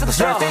off fast to the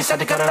surface. Had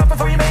to cut it off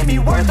before you made me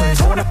worthless.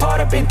 Torn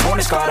apart, I've been torn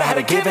and scarred. I had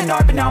a given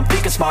art, but now I'm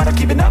thinking smart. I'm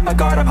keeping up my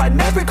guard, I'm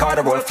hiding every card.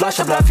 A royal flush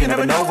of love, you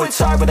never know what's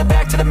hard. With a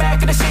back to the mat,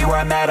 gonna see where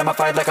I'm at. I'ma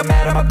fight like I'm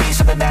mad, I'ma be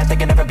something that they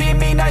can never be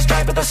me. Nice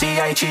try, but they'll see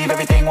I achieve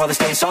everything while they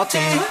stay salty.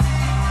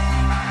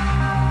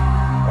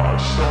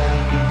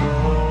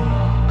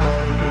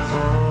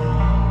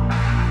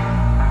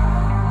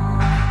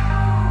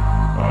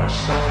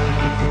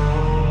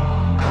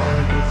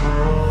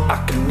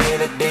 I can hear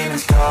the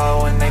demons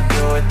call when they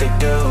do what they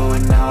do.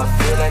 And now I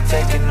feel like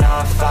taking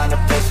off, find a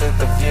place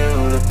with a view.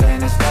 The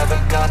pain is never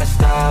gonna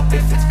stop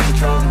if it's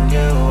controlling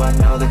you. I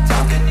know that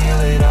time can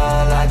heal it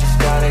all, I just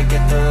gotta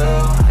get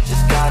through. I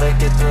just gotta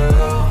get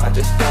through, I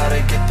just gotta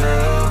get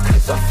through.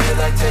 Cause I feel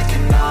like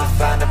taking off,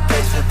 find a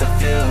place with a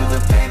view. The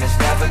pain is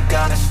never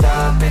gonna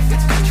stop if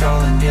it's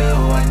controlling you.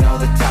 I know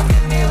that time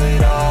can heal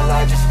it all,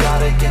 I just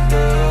gotta get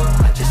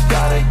through. I just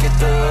gotta get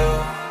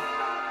through.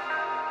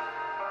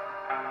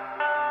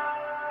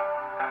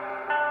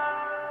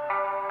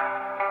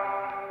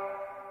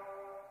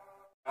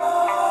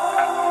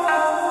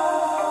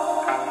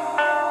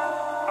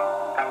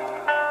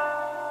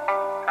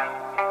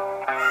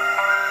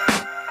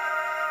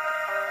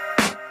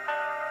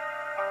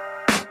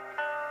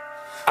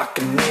 I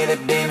can hear the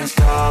demons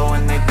call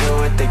when they do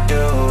what they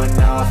do. And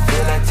now I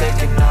feel like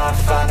taking off,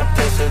 find a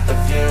place with a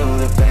view.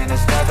 The pain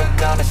is never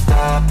gonna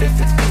stop if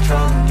it's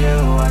controlling you.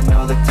 I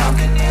know that time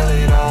can heal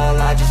it all,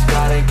 I just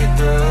gotta get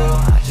through.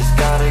 I just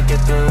gotta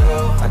get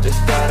through, I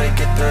just gotta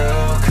get through.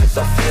 Cause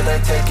I feel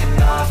like taking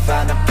off,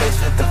 find a place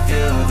with a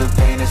view. The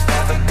pain is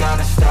never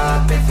gonna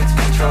stop if it's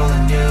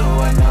controlling you.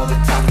 I know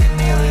that time can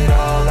heal it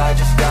all, I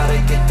just gotta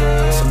get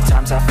through.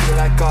 Sometimes I feel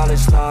like all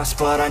is lost,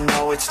 but I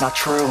know it's not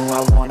true.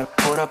 I wanna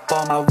put up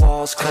all my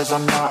walls cause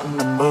I'm not in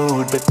the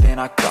mood, but then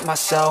I cut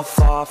myself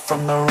off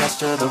from the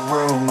rest of the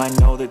room. I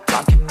know that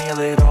time can heal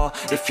it all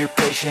if you're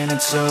patient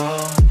and soon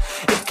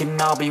it can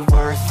all be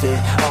worth it,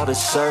 all the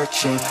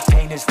searching.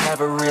 Pain is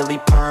never really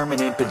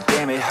permanent, but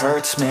damn it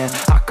hurts, man.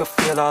 I could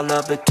feel all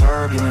of the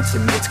turbulence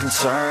and it's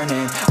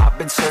concerning. I've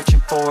been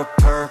searching for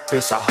a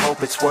purpose, I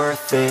hope it's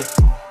worth it.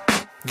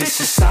 This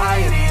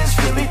society is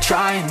really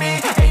trying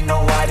me. Ain't no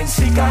hide and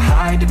seek, I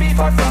hide to be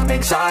far from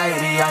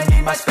anxiety. I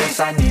need my space,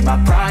 I need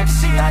my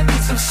privacy. I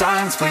need some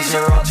silence, please,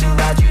 you're all too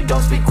loud. You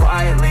don't speak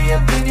quietly,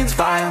 opinions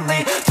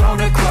violently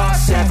thrown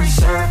across every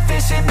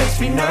surface. It makes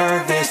me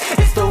nervous,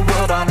 is the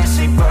world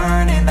honestly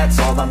burning? That's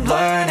all I'm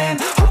learning.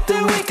 Hope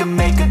that we can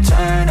make a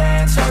turn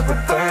and start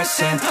reversing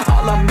reversing.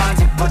 All our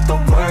minds, we put the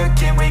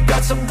work in. We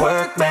got some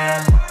work,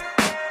 man.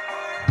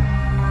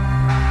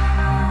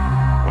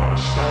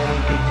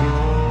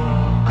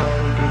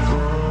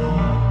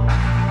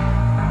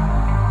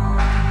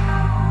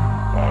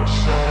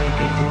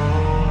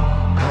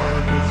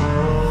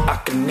 I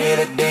can hear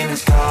the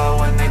demons call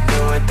when they do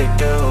what they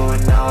do.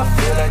 And now I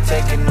feel like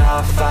taking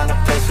off, find a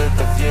place with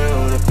a view.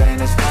 The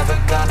pain is never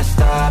gonna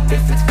stop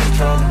if it's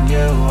controlling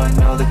you. I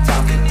know that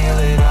time can heal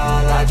it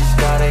all. I just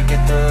gotta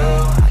get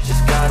through. I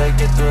just gotta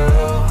get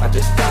through. I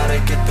just gotta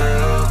get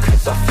through.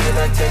 Cause I feel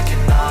like taking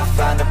off,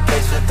 find a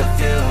place with a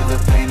view. The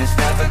pain is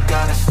never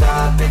gonna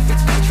stop if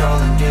it's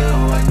controlling you.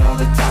 I know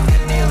that time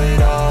can heal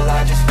it all.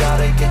 I just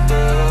gotta get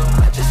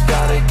through. I just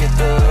gotta get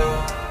through.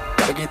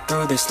 Gotta get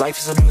through this, life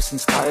is a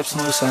nuisance, tie up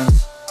some loose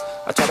ends.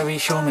 I try to be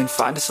human,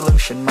 find a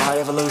solution, my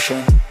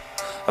evolution.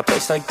 A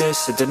place like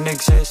this, it didn't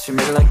exist, we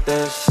made it like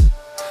this.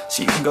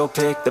 So you can go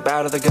pick the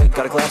bad or the good,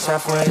 got a glass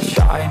half wish.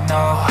 I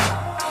know,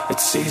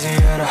 it's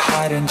easier to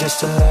hide than just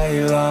to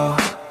lay low.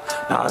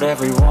 Not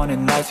everyone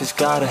in life has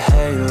got a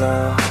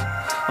halo.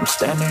 I'm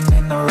standing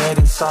in the red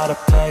inside a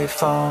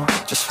payphone.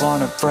 Just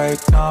wanna break,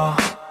 no,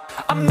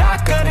 I'm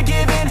not gonna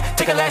give in.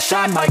 Take a last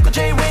shot, Michael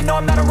J. Win. No,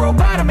 I'm not a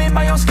robot, I'm in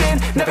my own skin.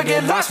 Never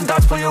get lost when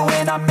thoughts pull you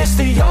in. I miss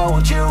the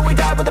old you, we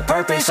died with a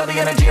purpose. All the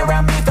energy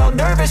around me felt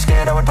nervous.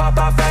 Scared I would pop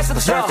out fast to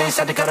the surface.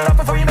 Had to cut it off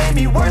before you made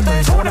me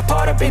worthless. Torn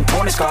apart, I've been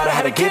torn and scarred. I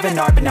had a given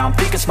art, but now I'm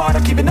thinking smart.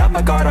 I'm keeping up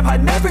my guard, I'm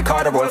hiding every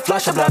card. A royal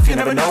flush of love, you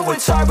never know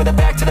what's hard. With a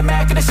back to the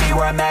mat, gonna see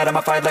where I'm at.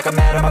 I'ma fight like I'm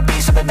mad, I'ma be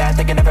something that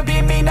they can never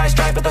be me. Nice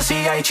try, but they'll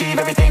see I achieve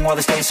everything while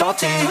they stay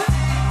salty.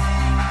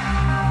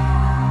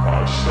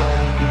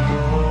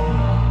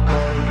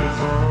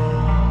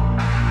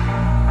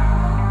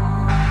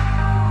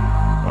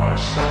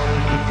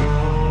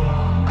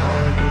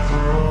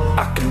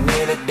 I can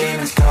hear the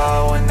demons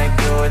call when they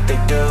do what they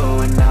do.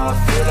 And now I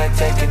feel like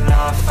taking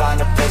off,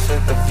 find a place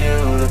with a view.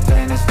 The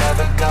pain is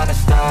never gonna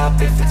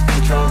stop if it's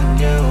controlling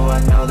you. I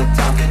know that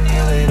time can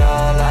heal it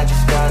all. I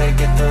just gotta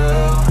get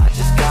through. I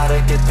just gotta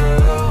get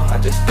through. I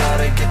just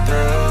gotta get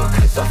through.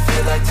 Cause I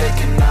feel like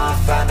taking off,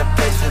 find a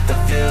place with a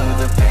view.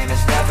 The pain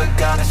is never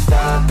gonna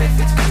stop if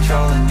it's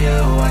controlling you.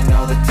 I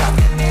know that time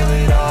can heal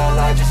it all.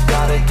 I just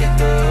gotta get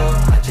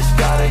through. I just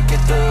gotta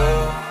get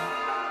through.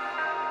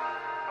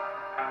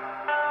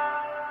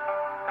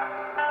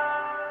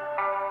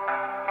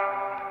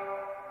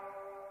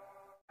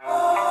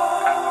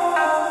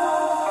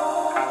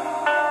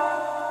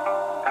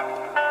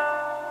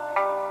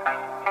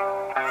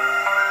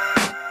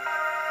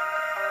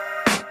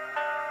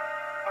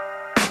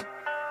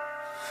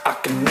 I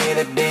can hear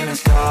the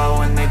demons call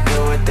when they do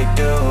what they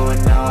do.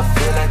 And now I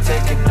feel like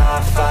taking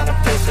off, find a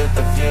place with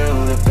a view.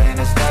 The pain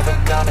is never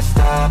gonna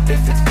stop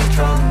if it's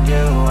controlling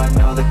you. I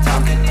know that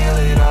time can heal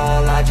it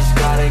all. I just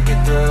gotta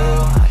get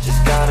through. I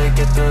just gotta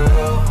get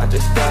through. I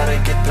just gotta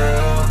get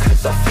through.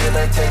 Cause I feel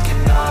like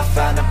taking off,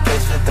 find a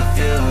place with a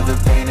view. The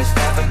pain is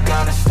never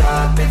gonna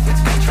stop if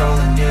it's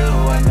controlling you.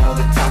 I know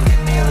that time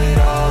can heal it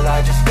all.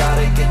 I just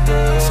gotta get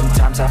through.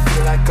 Sometimes I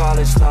feel like all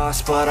is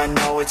lost, but I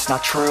know it's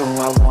not true.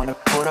 I wanna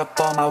put up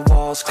all my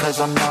walls cause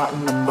I'm not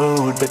in the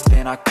mood. But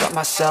then I cut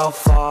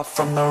myself off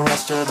from the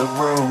rest of the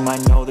room. I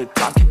know that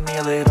time can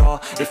heal it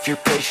all if you're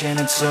patient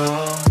and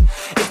soon.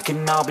 It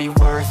can all be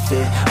worth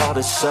it, all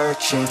the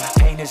searching.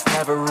 Pain is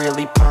never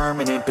really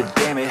permanent, but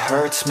damn it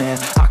hurts, man.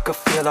 I could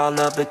feel all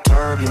of the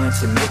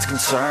turbulence and it's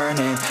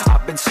concerning.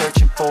 I've been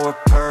searching for a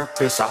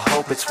purpose, I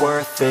hope it's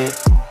worth it.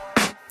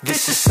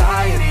 This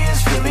society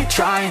is really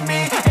trying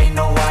me. Ain't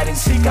no hide and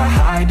seek, I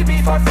hide to be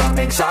far from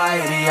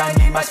anxiety. I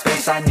need my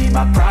space, I need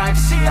my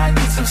privacy. I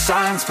need some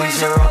silence,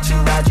 please, you're all too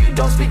loud. You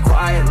don't speak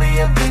quietly,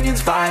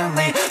 opinions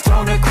violently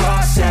thrown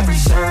across every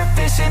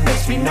surface. It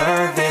makes me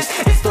nervous,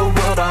 it's the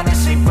world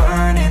honestly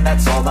burning.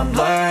 That's all I'm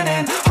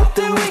learning, hope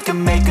that we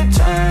can make a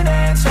turn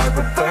and start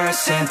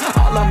reversing.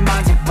 All our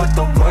minds, we put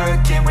the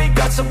work in. We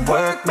got some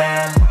work,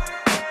 man.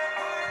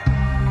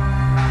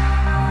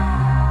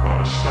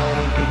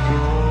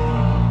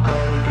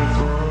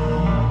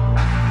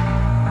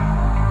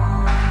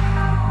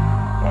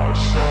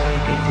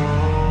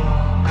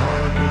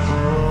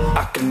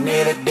 I can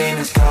hear the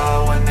demons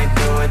call when they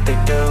do what they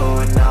do.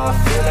 And now I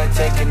feel like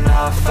taking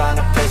off, find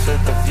a place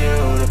with a view.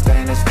 The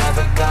pain is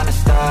never gonna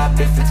stop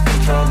if it's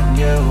controlling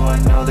you. I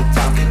know that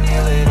time can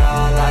heal it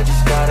all. I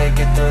just gotta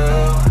get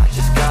through. I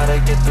just gotta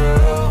get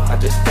through. I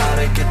just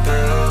gotta get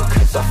through.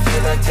 Cause I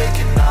feel like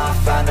taking off,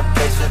 find a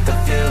place with a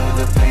view.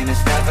 The pain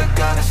is never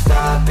gonna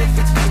stop if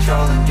it's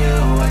controlling you.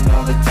 I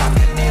know that time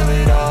can heal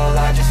it all.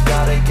 I just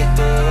gotta get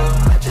through.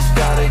 I just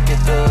gotta get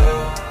through.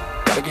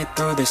 Gotta get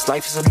through this,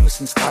 life is a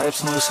nuisance, tie up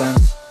some loose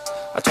ends.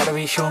 I try to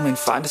be human,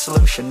 find a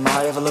solution,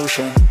 my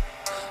evolution.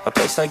 A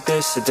place like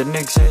this, it didn't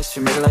exist,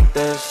 we made it like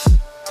this.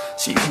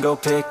 So you can go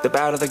pick the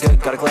bad or the good,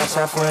 got a glass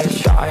half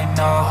wish. I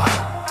know,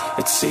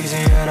 it's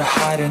easier to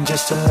hide than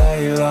just to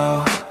lay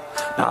low.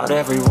 Not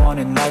everyone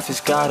in life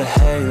has got a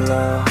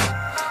halo.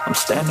 I'm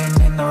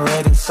standing in the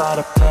red inside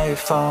a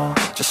payphone.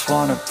 Just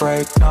wanna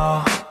break,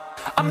 no,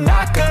 I'm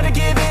not gonna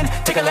give in,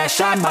 take a last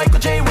shot, Michael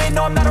J. Win.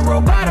 No, I'm not a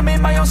robot, I'm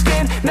in my own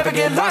skin. Never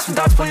get lost when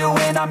thoughts pull you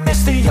in. I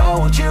miss the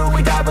old you,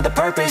 we died with a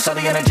purpose. All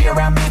the energy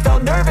around me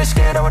felt nervous,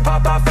 scared I would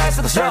pop out fast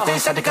to the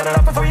surface. Had to cut it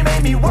off before you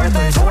made me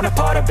worthless. Torn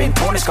apart, I've been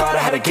torn and scarred. I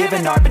had a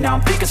given art, but now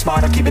I'm thinking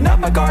smart. I'm keeping up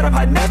my guard, I'm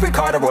hiding every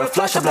card. A royal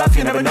flush of bluff,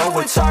 you never know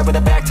what's hard. With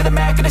a back to the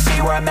mat, gonna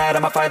see where I'm at.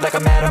 I'ma fight like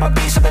I'm mad, I'ma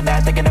be something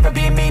that they can never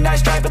be me.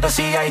 Nice try, but they'll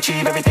see I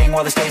achieve everything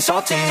while they stay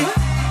salty.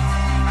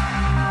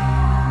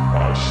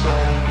 I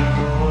started to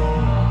go,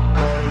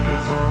 gotta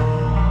get through.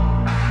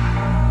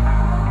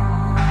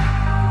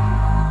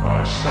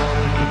 I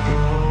started to go,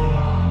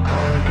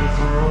 gotta get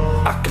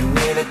through. I can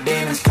hear the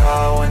demons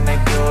call when they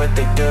do what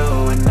they do.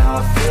 And now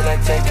I feel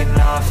like taking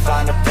off,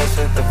 find a place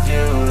with a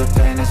view. The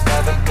pain is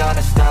never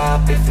gonna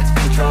stop if it's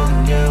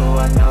controlling you.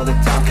 I know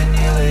that time can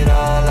heal it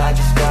all, I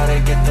just gotta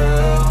get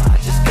through. I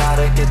just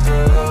gotta get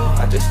through,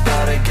 I just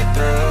gotta get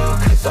through.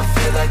 Cause I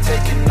feel like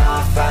taking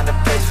off, find a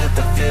place with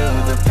a view.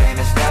 The pain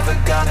is never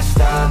gonna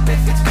stop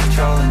if it's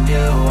controlling you.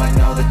 I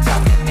know that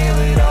time can heal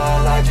it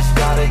all, I just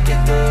gotta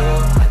get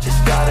through. I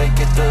just gotta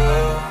get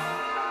through.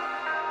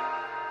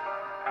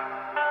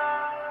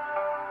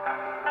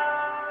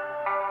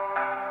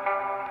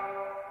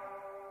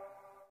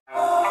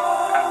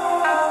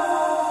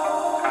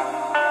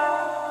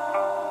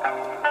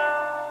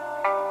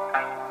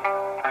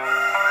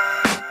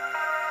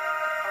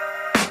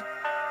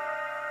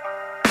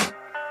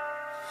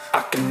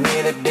 I can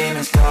hear the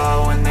demons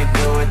call when they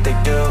do what they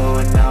do.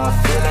 And now I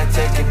feel like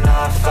taking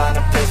off, find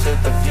a place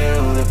with a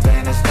view. The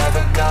pain is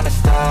never gonna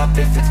stop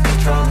if it's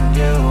controlling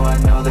you. I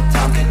know that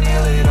time can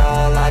heal it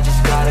all, I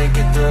just gotta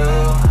get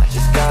through. I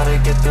just gotta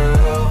get through,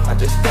 I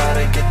just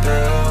gotta get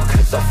through.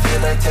 Cause I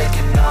feel like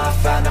taking off,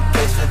 find a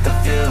place with a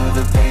view.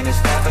 The pain is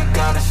never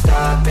gonna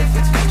stop if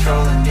it's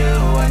controlling you.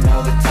 I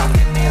know that time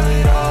can heal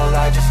it all,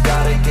 I just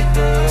gotta get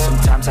through.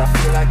 Sometimes I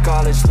feel like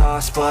all is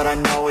lost, but I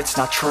know it's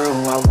not true.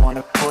 I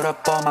wanna put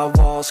up all my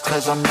walls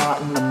cause I'm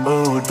not in the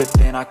mood. But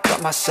then I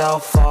cut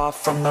myself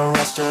off from the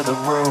rest of the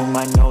room.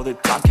 I know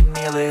that time can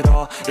heal it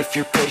all if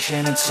you're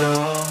patient and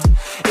soon.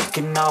 It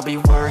can all be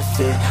worth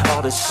it,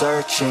 all the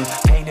searching.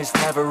 Pain is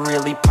never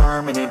really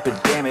permanent,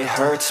 but damn it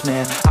hurts,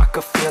 man. I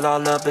could feel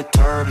all of the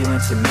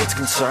turbulence and it's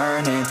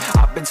concerning.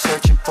 I've been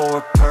searching for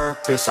a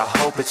purpose, I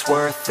hope it's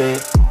worth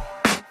it.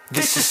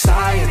 This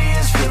society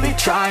is really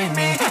trying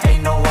me.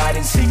 Ain't no hide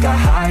and seek, I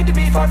hide to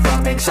be far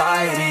from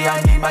anxiety.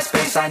 I need my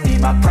space, I need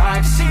my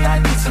privacy. I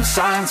need some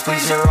silence,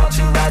 please, you're all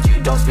too loud.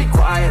 You don't speak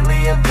quietly,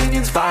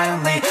 opinions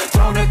violently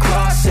thrown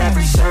across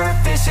every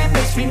surface. It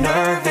makes me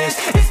nervous,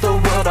 is the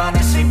world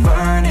honestly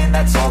burning?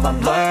 That's all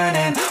I'm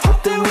learning.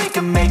 Hope that we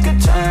can make a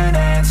turn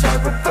and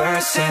start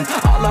reversing.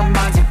 All our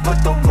minds and put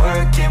the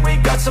work in, we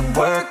got some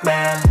work,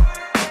 man.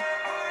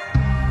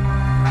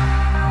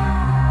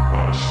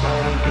 I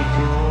started to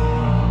do,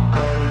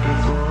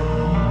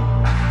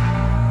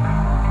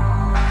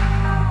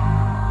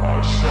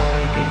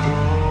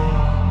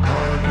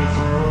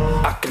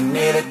 I can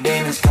hear the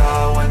demons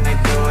call when they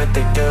do what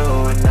they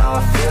do. And now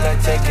I feel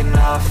like taking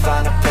off,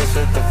 find a place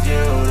with a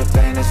view. The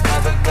pain is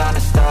never gonna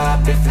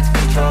stop if it's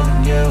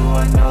controlling you.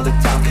 I know that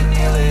time can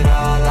heal it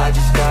all, I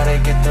just gotta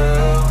get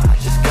through. I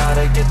just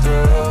gotta get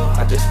through,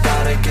 I just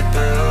gotta get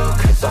through.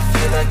 Cause I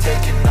feel like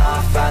taking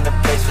off, find a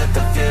place with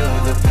a view.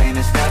 The pain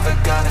is never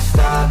gonna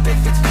stop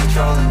if it's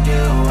controlling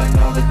you. I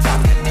know that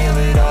time can heal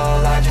it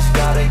all, I just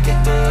gotta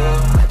get through.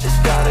 I just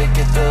gotta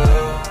get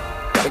through.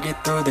 Gotta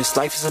get through this,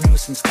 life is a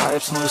nuisance, tie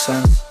up some loose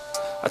ends.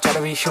 I try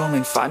to be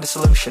human, find a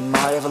solution,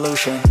 my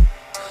evolution.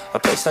 A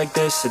place like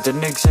this, it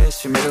didn't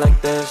exist, we made it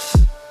like this.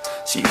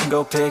 So you can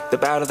go pick the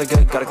bad or the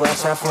good, got a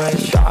glass half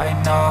wish. I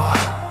know,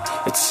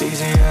 it's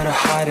easier to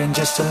hide than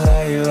just to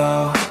lay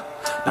low.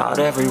 Not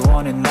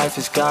everyone in life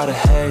has got a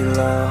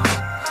halo.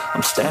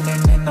 I'm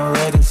standing in the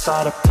red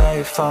inside a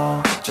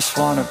payphone, just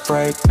wanna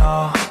break,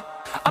 no.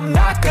 I'm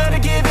not gonna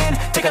give in,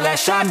 take a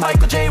last shot,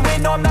 Michael J.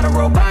 Win. No, I'm not a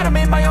robot, I'm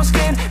in my own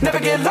skin. Never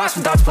get lost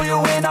when thoughts pull you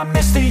in. I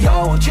miss the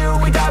old you,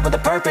 we died with a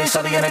purpose.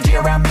 All the energy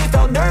around me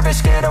felt nervous,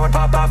 scared I would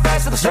pop out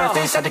fast to the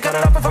surface. Had to cut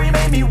it off before you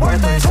made me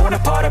worthless. Torn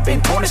apart, I've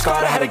been torn and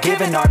scarred. I had a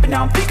given art, but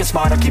now I'm thinking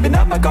smart. I'm keeping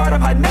up my guard,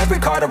 I'm hiding every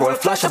card. A royal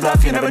flush of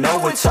bluff, you never know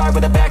what's hard.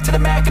 With a back to the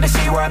mat, gonna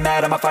see where I'm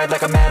at. I'ma fight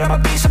like I'm mad, I'ma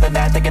be something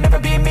that they can never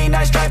be me.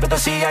 Nice try, but they'll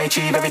see I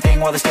achieve everything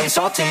while they stay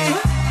salty.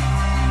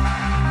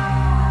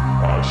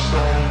 I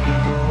started to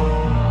go,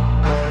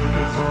 gotta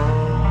get through.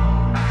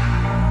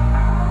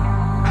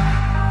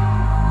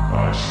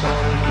 I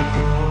started to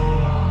go,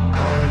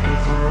 gotta get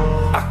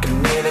through. I can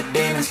hear the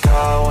demons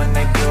call when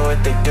they do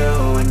what they do.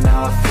 And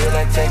now I feel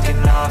like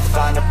taking off,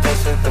 find a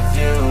place with a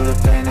view. The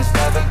pain is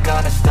never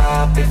gonna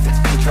stop if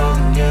it's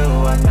controlling you.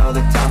 I know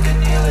that time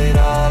can heal it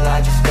all,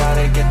 I just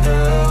gotta get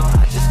through.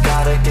 I just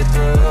gotta get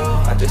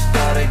through, I just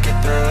gotta get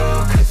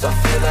through. Cause I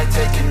feel like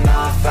taking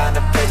off, find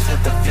a place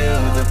with a view.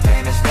 The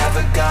pain is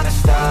never gonna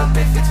stop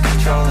if it's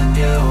controlling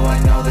you. I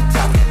know that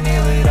time can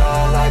heal it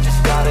all, I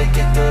just gotta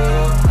get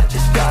through. I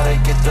just gotta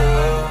get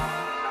through.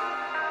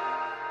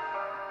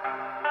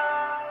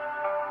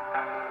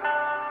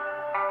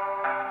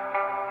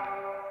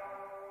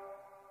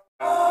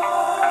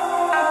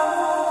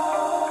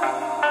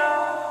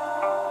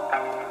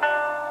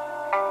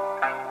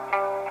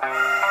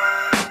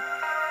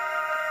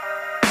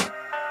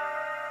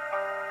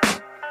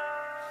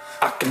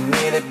 can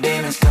hear the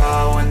demons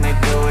call when they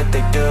do what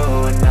they do.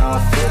 And now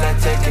I feel like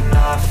taking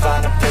off,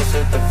 find a place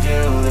with a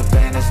view. The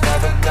pain is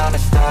never gonna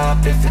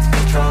stop if it's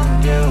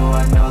controlling you.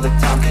 I know that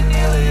time can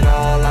heal it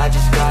all, I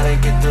just gotta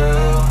get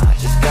through. I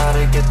just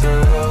gotta get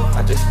through,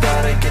 I just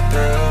gotta get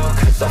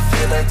through. Cause I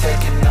feel like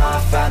taking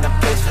off, find a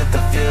place with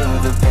a view.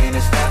 The pain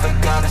is never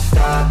gonna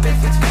stop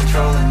if it's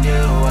controlling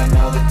you. I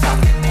know that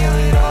time can heal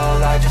it all,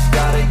 I just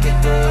gotta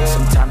get through.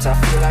 Sometimes I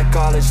feel like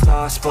all is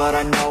lost, but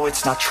I know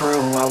it's not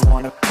true. I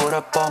wanna put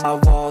up all my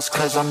walls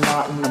cause I'm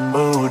not in the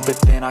mood, but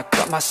then I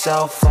cut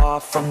myself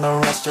off from the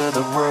rest of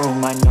the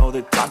room. I know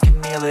that time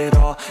can heal it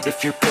all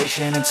if you're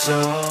patient and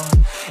soon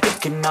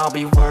it can all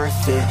be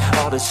worth it,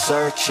 all the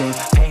searching.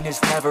 Pain is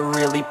never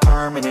really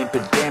permanent,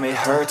 but damn it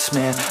hurts,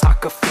 man. I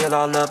could feel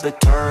all of the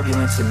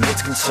turbulence and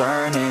it's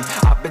concerning.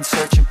 I've been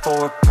searching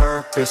for a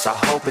purpose, I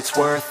hope it's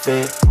worth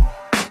it.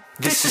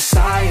 This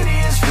society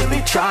is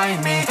really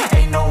trying me.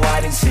 Ain't no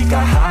hide and seek,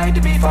 I hide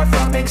to be far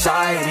from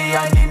anxiety.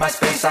 I need my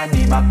space, I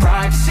need my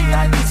privacy.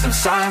 I need some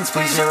silence,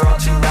 please, you're all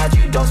too loud.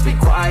 You don't speak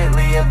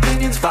quietly,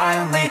 opinions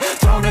violently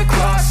thrown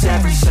across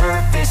every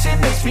surface.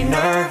 It makes me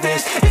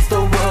nervous, is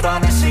the world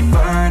honestly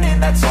burning?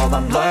 That's all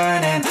I'm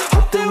learning.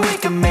 Hope that we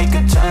can make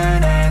a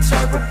turn and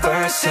start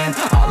reversing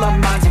all our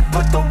minds and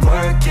put the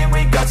work in.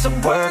 We got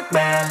some work,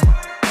 man.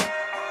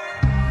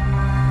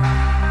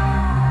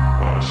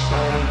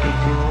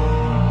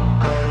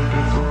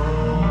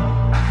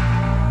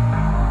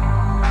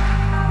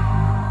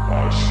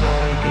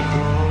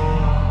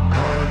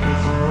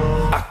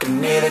 I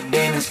can hear the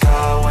demons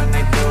call when they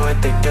do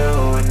what they do.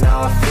 And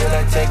now I feel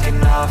like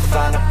taking off,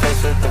 find a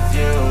place with a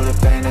view. The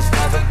pain is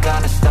never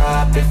gonna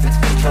stop if it's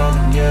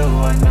controlling you.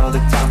 I know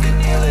that time can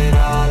heal it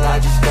all, I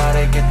just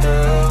gotta get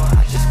through.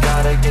 I just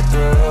gotta get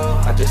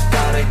through, I just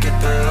gotta get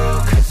through.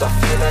 Cause I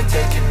feel like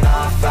taking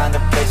off, find a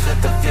place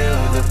with a view.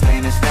 The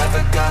pain is never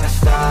gonna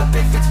stop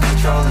if it's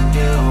controlling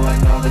you. I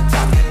know that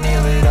time can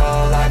heal it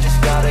all, I just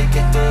gotta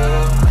get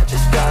through. I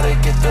just gotta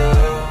get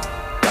through.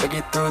 Gotta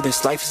get through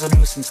this, life is a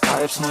nuisance,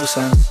 tie up some loose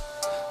ends.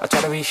 I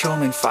try to be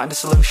human, find a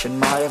solution,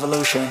 my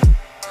evolution.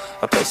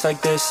 A place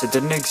like this, it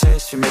didn't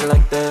exist, we made it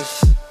like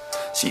this.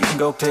 So you can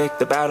go pick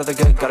the bad or the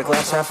good, got a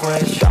glass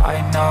halfway.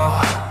 I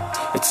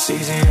know, it's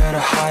easier to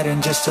hide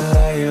than just to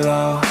lay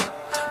low.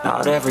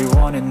 Not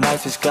everyone in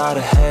life has got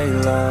a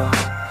halo.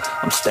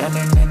 I'm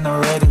standing in the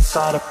red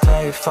inside a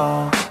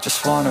payphone.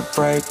 Just wanna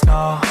break,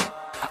 no,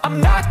 I'm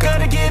not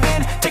gonna give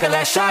in. Take a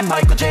last shot,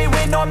 Michael J.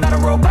 Win. No, I'm not a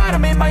robot,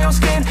 I'm in my own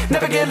skin.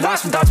 Never get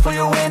lost when thoughts pull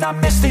you in. I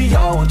miss the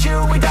old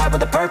you, we died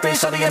with a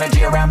purpose. All the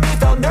energy around me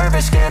felt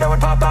nervous, scared I would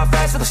pop off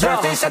fast to the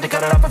surface. Had to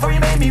cut it off before you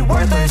made me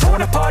worthless.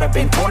 Torn apart, I've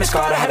been torn and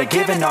scarred. I had a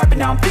given art, but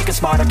now I'm thinking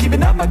smart. I'm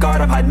keeping up my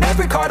guard, I'm hiding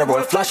every card. A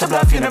royal flush of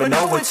bluff, you never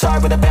know what's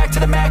hard. With a back to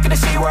the mat, gonna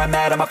see where I'm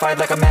at. I'ma fight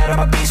like I'm mad,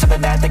 I'ma be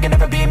something that they can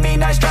never be me.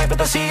 Nice try, but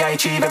they'll see I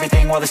achieve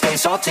everything while they stay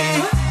salty.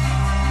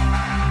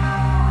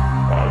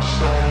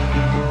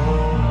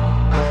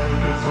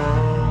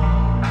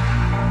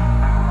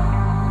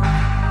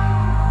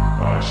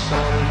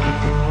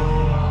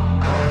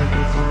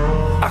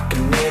 I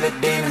can hear the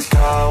demons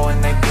call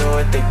when they do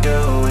what they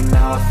do. And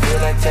now I feel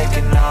like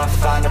taking off,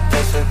 find a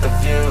place with a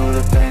view.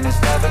 The pain is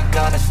never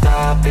gonna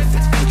stop if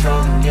it's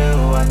controlling you.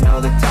 I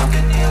know that time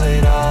can heal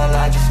it all,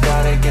 I just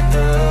gotta get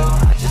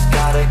through. I just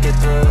gotta get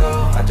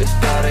through, I just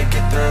gotta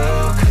get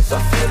through. Cause I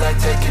feel like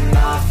taking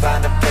off,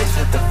 find a place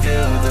with a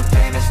view. The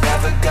pain is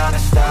never gonna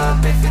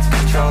stop if it's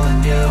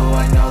controlling you.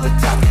 I know that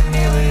time can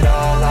heal it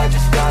all, I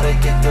just gotta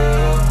get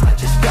through. I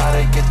just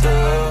gotta get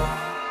through.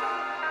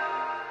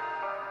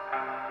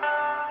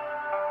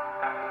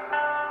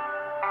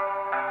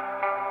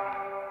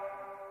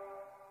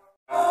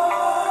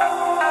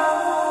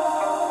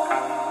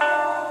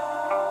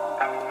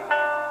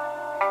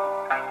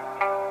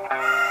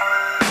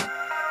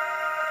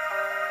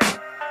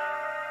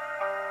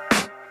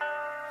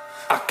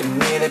 I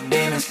can hear the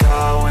demons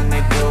call when they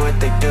do what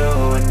they do.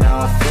 And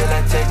now I feel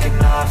like taking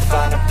off,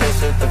 find a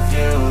place with a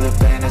view. The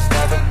pain is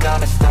never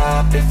gonna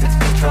stop if it's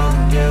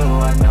controlling you.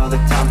 I know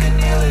that time can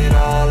heal it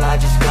all, I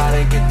just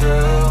gotta get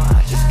through.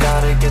 I just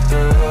gotta get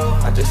through,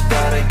 I just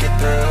gotta get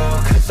through.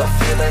 Cause I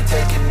feel like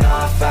taking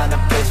off, find a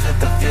place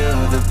with a view.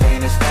 The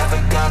pain is never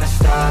gonna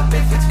stop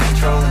if it's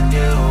controlling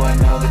you. I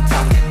know that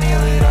time can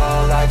heal it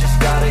all, I just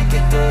gotta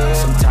get through.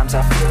 Sometimes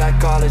I feel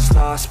like all is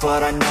lost,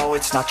 but I know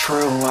it's not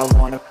true. I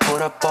wanna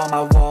put up all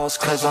my walls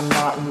cause I'm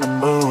not in the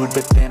mood,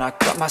 but then I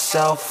cut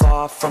myself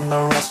off from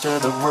the rest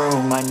of the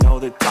room. I know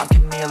that time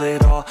can heal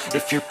it all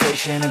if you're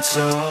patient, and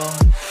soon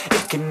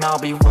it can all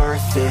be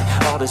worth it,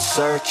 all the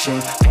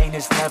searching. Pain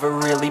is never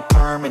really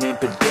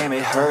permanent, but damn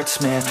it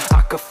hurts, man.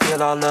 I could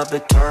feel all of the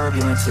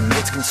turbulence and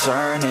it's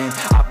concerning.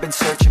 I've been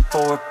searching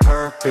for a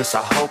purpose,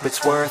 I hope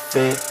it's worth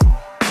it.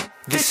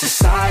 This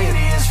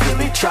society is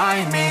really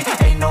trying me.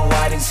 Ain't no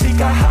hide and seek,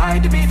 I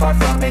hide to be far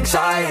from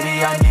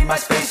anxiety. I need my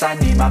space, I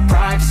need my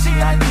privacy.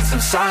 I need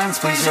some silence,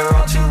 please, you're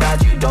all too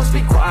loud. You don't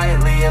speak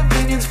quietly,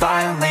 opinions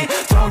violently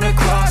thrown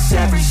across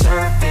every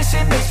surface.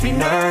 It makes me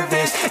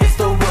nervous, is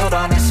the world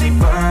honestly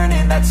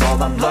burning? That's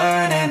all I'm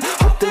learning.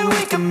 Hope that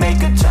we can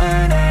make a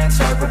turn and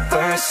start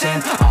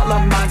reversing all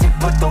our minds and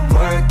put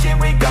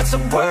got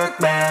some work,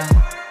 man.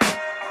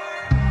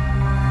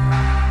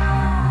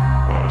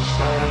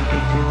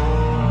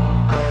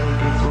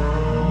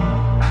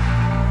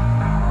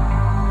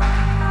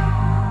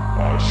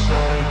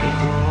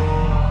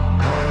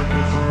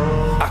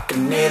 I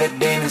can hear the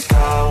demons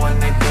call when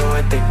they do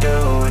what they do.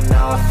 And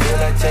now I feel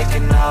like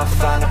taking off,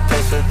 find a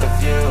place with a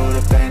view.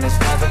 The pain is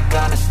never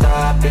gonna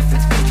stop if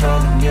it's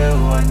controlling you.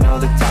 I know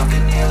that time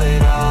can heal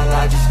it all,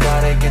 I just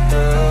gotta get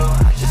through.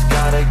 I just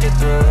gotta get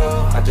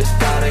through, I just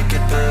gotta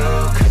get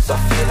through. Cause I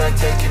feel like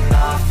taking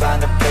off,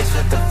 find a place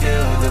with a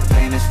view. The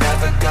pain is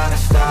never gonna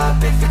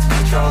stop if it's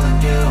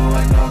controlling you.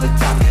 I know that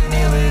time can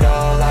heal it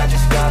all, I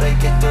just gotta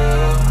get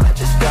through. I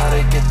just gotta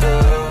get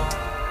through.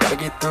 Gotta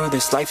get through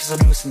this, life is a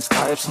nuisance,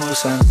 tie up some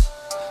loose ends.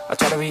 I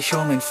try to be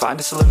human, find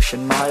a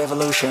solution, my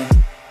evolution.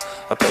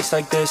 A place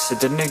like this, it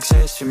didn't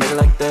exist, we made it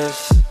like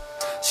this.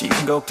 So you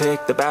can go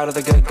pick the bad or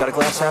the good, got a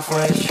glass half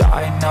wish.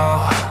 I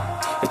know,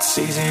 it's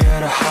easier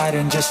to hide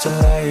than just to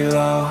lay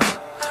low.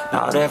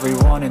 Not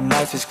everyone in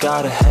life has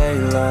got a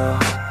halo.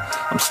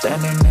 I'm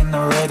standing in the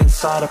red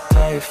inside a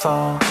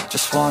payphone.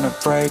 Just wanna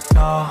break,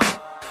 no,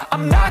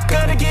 I'm not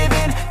gonna give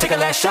in. Take a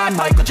last shot,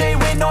 Michael J.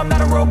 Win. No, I'm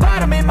not a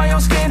robot, I'm in my own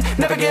skin.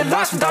 Never get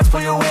lost when thoughts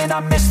pull you in. I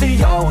miss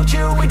the old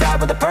you, we died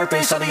with a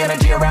purpose. All the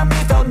energy around me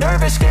felt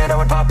nervous. Scared I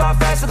would pop off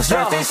fast to the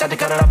surface. Had to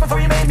cut it off before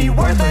you made me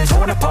worthless.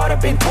 Torn apart,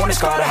 I've been torn and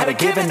scarred. I had a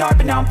given art,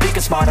 but now I'm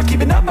thinking smart. I'm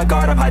keeping up my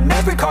guard, I'm hiding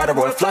every card. A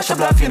royal flush of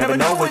love, you never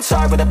know what's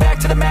hard. With a back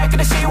to the mat,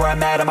 gonna see where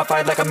I'm at. I'ma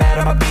fight like I'm mad,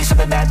 I'ma be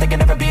something that they can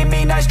never be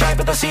me. Nice try,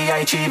 but they'll see I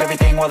achieve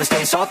everything while they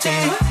stay salty.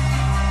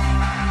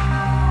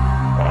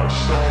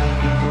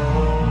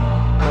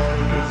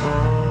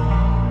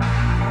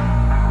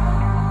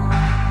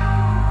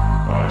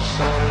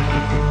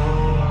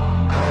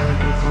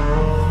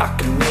 I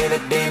can hear the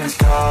demons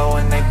call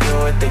when they do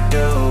what they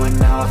do. And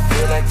now I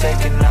feel like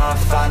taking off,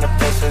 find a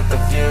place with a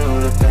view.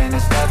 The pain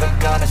is never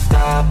gonna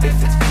stop if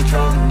it's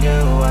controlling you.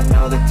 I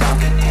know that time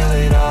can heal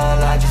it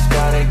all, I just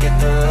gotta get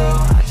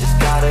through. I just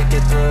gotta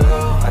get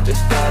through, I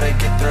just gotta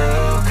get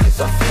through.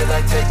 Cause I feel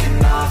like taking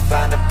off,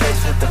 find a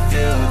place with a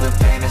view. The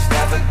pain is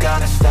never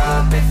gonna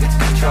stop if it's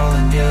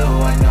controlling you.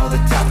 I know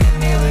that time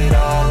can heal it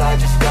all, I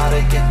just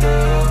gotta get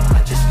through.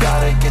 I just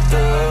gotta get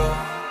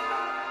through.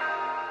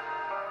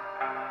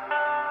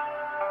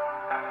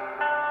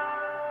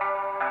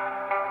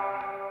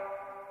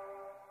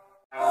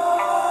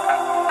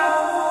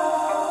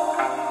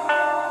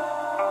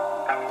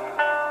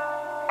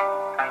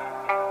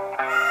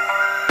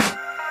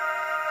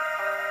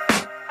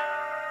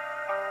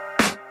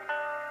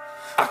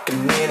 I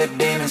can hear the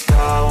demons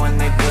call when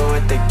they do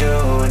what they do.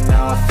 And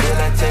now I feel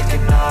like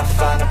taking off,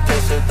 find a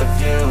place with a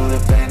view. The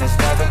pain is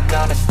never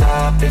gonna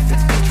stop if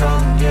it's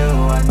controlling you.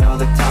 I know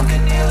that time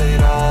can heal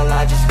it all,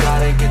 I just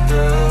gotta get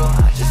through.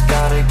 I just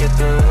gotta get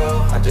through,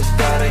 I just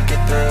gotta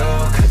get through.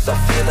 Cause I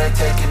feel like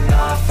taking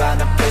off,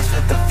 find a place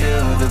with a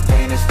view. The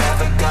pain is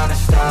never gonna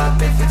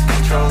stop if it's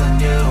controlling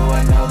you.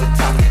 I know that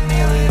time can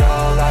heal it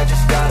all, I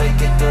just gotta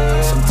get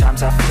through.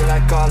 Sometimes I feel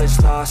like all is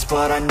lost,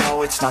 but I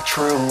know it's not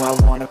true. I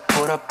wanna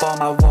put up all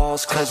my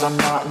walls cause I'm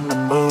not in the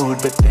mood.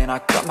 But then I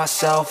cut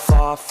myself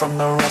off from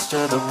the rest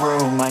of the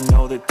room. I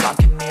know that time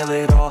can heal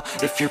it all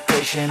if you're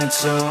patient and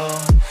soon.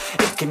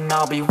 It can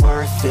all be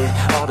worth it,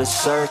 all the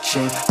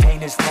searching.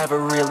 Pain is never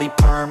really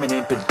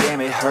permanent, but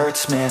damn it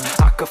hurts, man.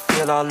 I could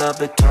feel all of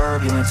the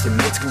turbulence and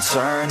it's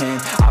concerning.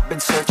 I've been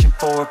searching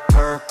for a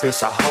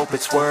purpose, I hope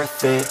it's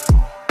worth it.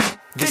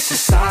 This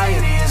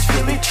society is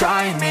really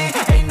trying me.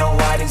 Ain't no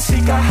hide and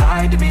seek, I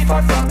hide to be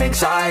far from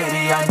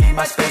anxiety. I need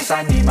my space,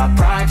 I need my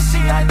privacy.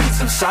 I need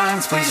some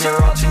silence, please,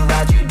 you're all too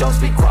loud. You don't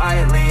speak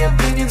quietly,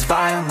 opinions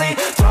violently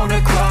thrown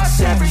across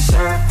every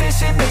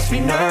surface. It makes me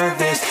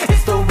nervous.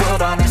 Is the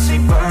world honestly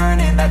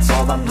burning? That's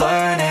all I'm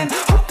learning.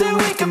 Hope that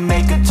we can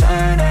make a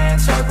turn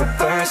and start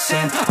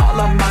reversing. All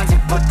our minds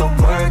and put the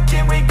work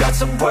in. We got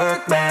some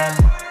work, man.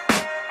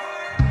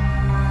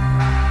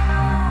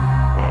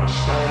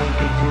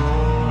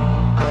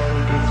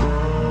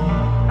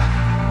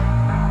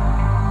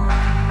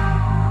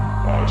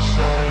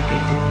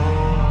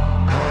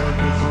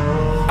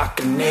 I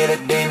can hear the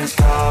demons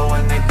call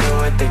when they do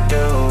what they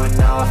do. And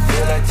now I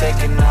feel like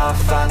taking off,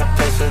 find a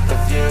place with a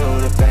view.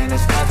 The pain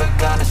is never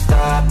gonna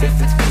stop if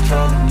it's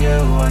controlling you.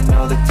 I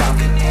know that time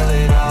can heal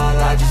it all,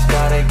 I just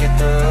gotta get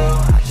through.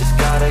 I just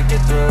gotta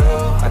get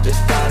through, I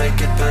just gotta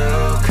get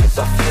through. Cause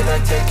I feel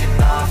like taking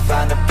off,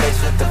 find a place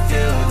with a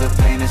view. The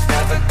pain is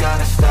never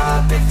gonna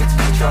stop if it's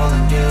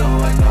controlling you.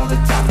 I know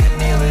that time can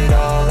heal it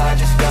all, I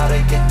just gotta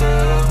get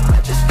through. I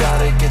just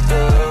gotta get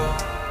through.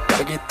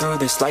 Gotta get through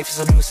this, life is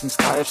a nuisance,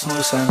 tie up some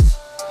loose ends.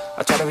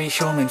 I try to be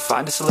human,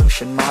 find a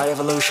solution, my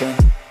evolution.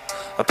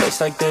 A place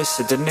like this,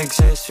 it didn't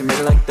exist, we made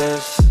it like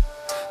this.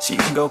 So you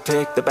can go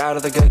pick the bad or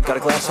the good, got a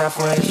glass half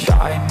wish.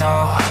 I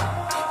know,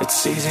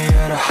 it's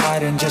easier to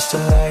hide than just to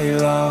lay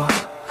low.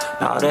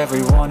 Not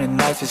everyone in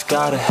life has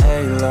got a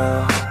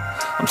halo.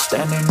 I'm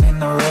standing in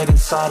the red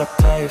inside a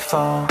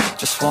payphone.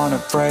 Just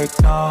wanna break,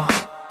 no,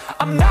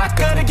 I'm not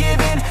gonna give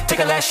in, take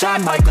a last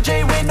shot, Michael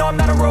J. Win. No, I'm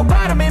not a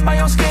robot, I'm in my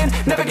own skin.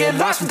 Never get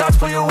lost when thoughts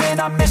pull you in.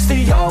 I miss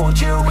the old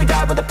you, we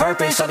died with a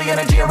purpose. All the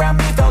energy around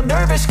me felt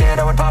nervous, scared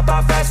I would pop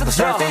off fast to the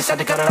surface. Had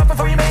to cut it off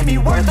before you made me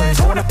worthless.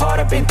 Torn apart,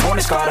 I've been torn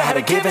and scarred. I had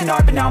a given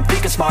art, but now I'm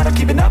thinking smart. I'm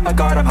keeping up my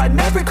guard, I'm hiding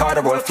every card.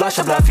 A royal flush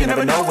of love, you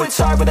never know what's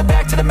hard. With a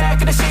back to the mat,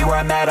 gonna see where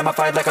I'm at. I'ma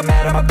fight like I'm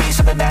mad, I'ma be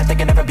something that they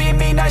can never be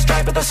me. Nice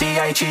try, but they'll see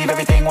I achieve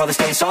everything while they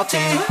stay salty.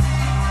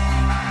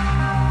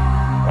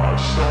 I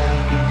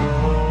started to go,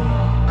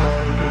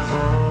 gotta get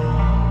through.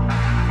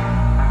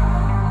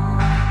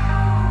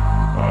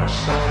 I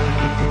started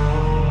to go,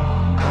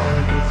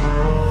 gotta get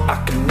through. I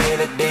can hear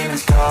the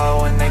demons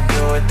call when they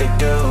do what they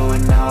do.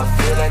 And now I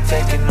feel like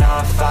taking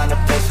off, find a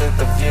place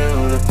with a view.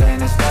 The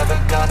pain is never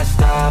gonna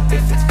stop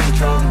if it's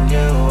controlling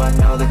you. I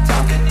know that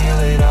time can heal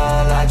it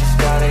all, I just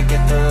gotta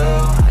get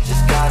through. I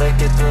just gotta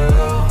get through,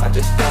 I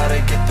just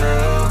gotta get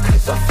through.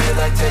 Cause I feel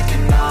like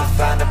taking off,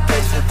 find a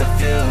place with a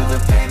view. The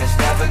pain is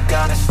never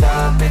gonna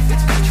stop if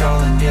it's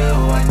controlling you.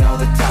 I know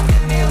that time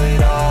can heal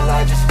it all,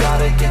 I just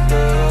gotta get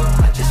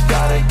through. I just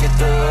gotta get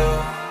through.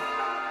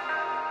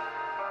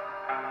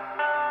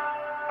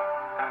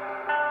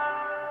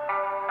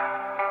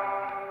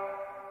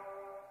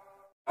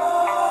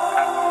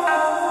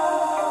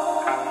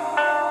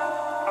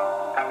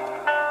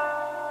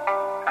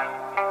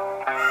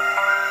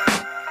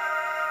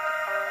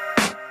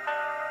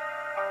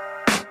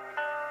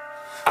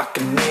 I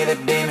can hear the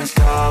demons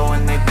call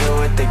when they do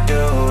what they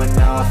do. And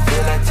now I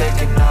feel like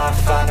taking off,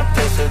 find a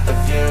place with a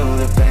view.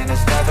 The pain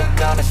is never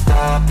gonna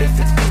stop if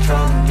it's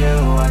controlling you.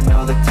 I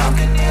know that time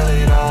can heal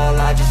it all,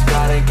 I just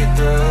gotta get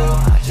through.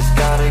 I just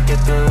gotta get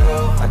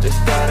through, I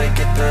just gotta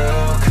get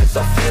through. Cause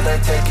I feel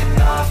like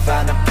taking off,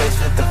 find a place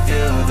with a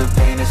view. The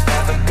pain is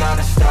never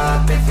gonna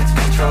stop if it's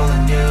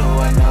controlling you.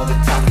 I know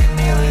that time can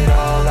heal it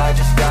all, I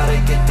just gotta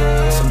get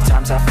through.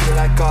 Sometimes I feel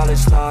like all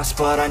is lost,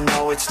 but I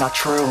know it's not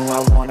true.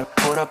 I wanna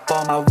put up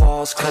all my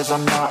walls cause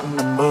I'm not in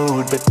the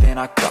mood, but then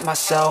I cut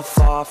myself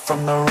off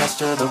from the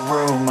rest of the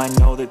room. I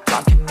know that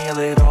time can heal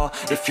it all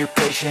if you're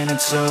patient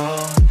and soon.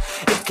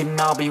 It can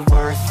all be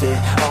worth it,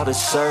 all the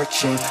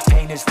searching.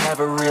 Pain is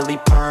never really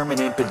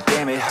permanent, but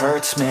damn it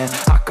hurts, man.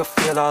 I could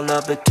feel all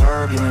of the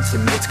turbulence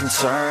and it's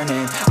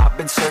concerning. I've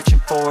been searching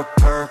for a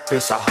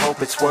purpose, I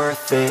hope it's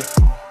worth it.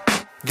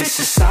 This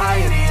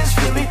society is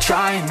really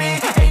trying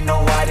me. Ain't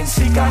no hide and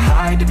seek, I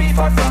hide to be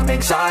far from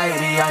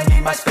anxiety. I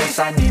need my space,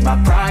 I need my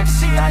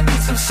privacy. I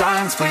need some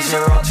silence, please,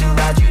 you're all too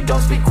loud. You don't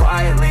speak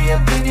quietly,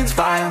 opinions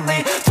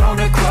violently thrown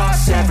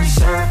across every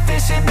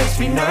surface. It makes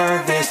me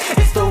nervous,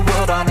 is the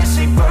world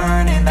honestly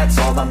burning? That's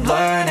all I'm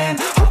learning.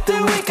 Hope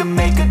that we can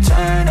make a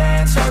turn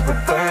and start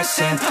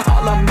reversing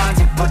all our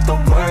minds and put the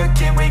work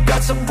in. We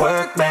got some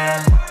work,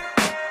 man.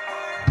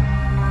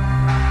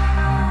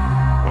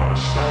 I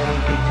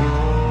started to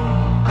do,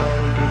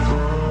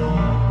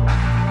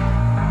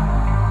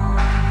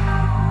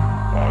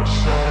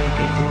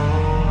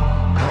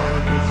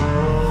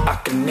 I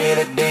can hear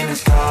the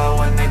demons call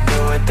when they do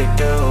what they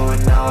do.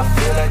 And now I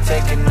feel like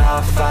taking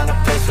off, find a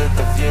place with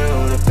a view.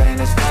 The pain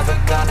is never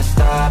gonna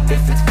stop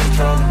if it's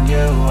controlling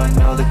you. I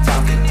know that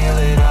time can heal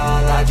it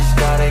all, I just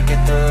gotta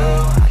get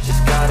through. I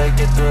just gotta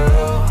get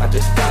through, I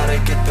just gotta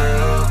get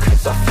through.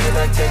 Cause I feel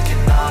like taking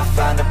off,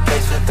 find a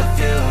place with a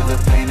view. The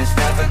pain is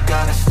never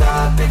gonna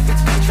stop if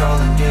it's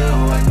controlling you.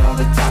 I know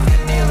that time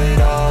can heal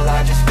it all,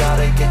 I just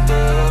gotta get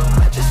through.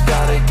 I just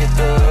gotta get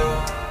through.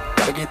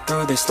 Gotta get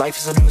through this, life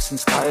is a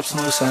nuisance, tie up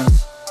some loose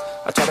ends.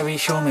 I try to be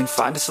human,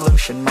 find a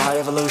solution, my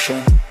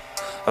evolution.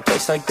 A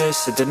place like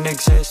this, it didn't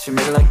exist, we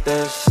made it like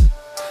this.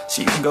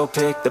 So you can go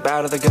pick the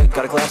bad or the good,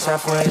 got a glass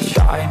half wish.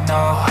 I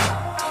know,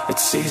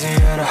 it's easier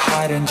to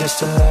hide than just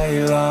to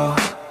lay low.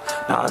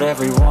 Not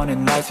everyone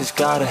in life has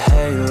got a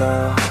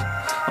halo.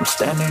 I'm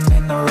standing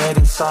in the red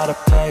inside a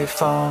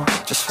payphone,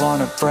 just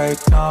wanna break,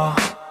 no.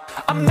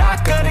 I'm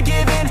not gonna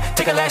give in,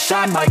 take a last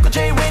shot, Michael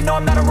J. Win. No,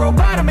 I'm not a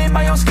robot, I'm in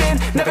my own skin.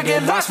 Never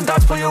get lost when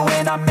thoughts pull you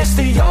in. I miss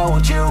the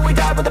old you, we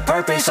died with a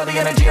purpose. All the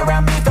energy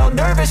around me felt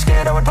nervous,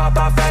 scared I would pop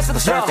off fast to the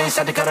surface.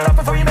 Had to cut it off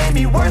before you made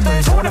me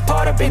worthless. Torn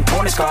apart, I've been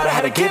torn and scarred. I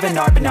had a given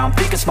art, but now I'm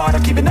thinking smart.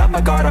 I'm keeping up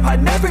my guard, I'm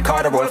hiding every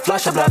card. A royal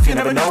flush of love, you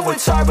never know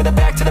what's hard. With a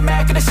back to the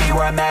mat, gonna see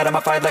where I'm at.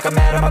 I'ma fight like I'm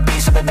mad, I'ma be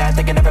something that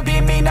they can never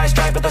be me. Nice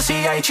try, but they'll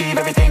see I achieve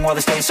everything while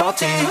they stay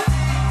salty.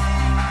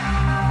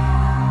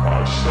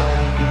 I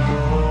started to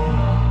go,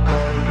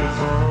 gotta get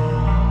through.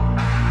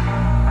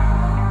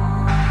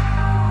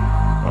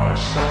 I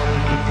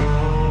started to go,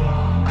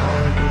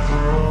 gotta get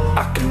through.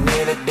 I can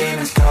hear the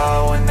demons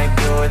call when they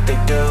do what they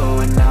do.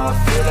 And now I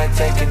feel like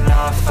taking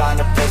off, find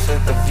a place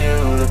with a view.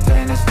 The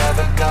pain is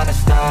never gonna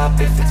stop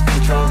if it's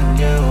controlling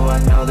you.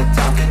 I know the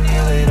time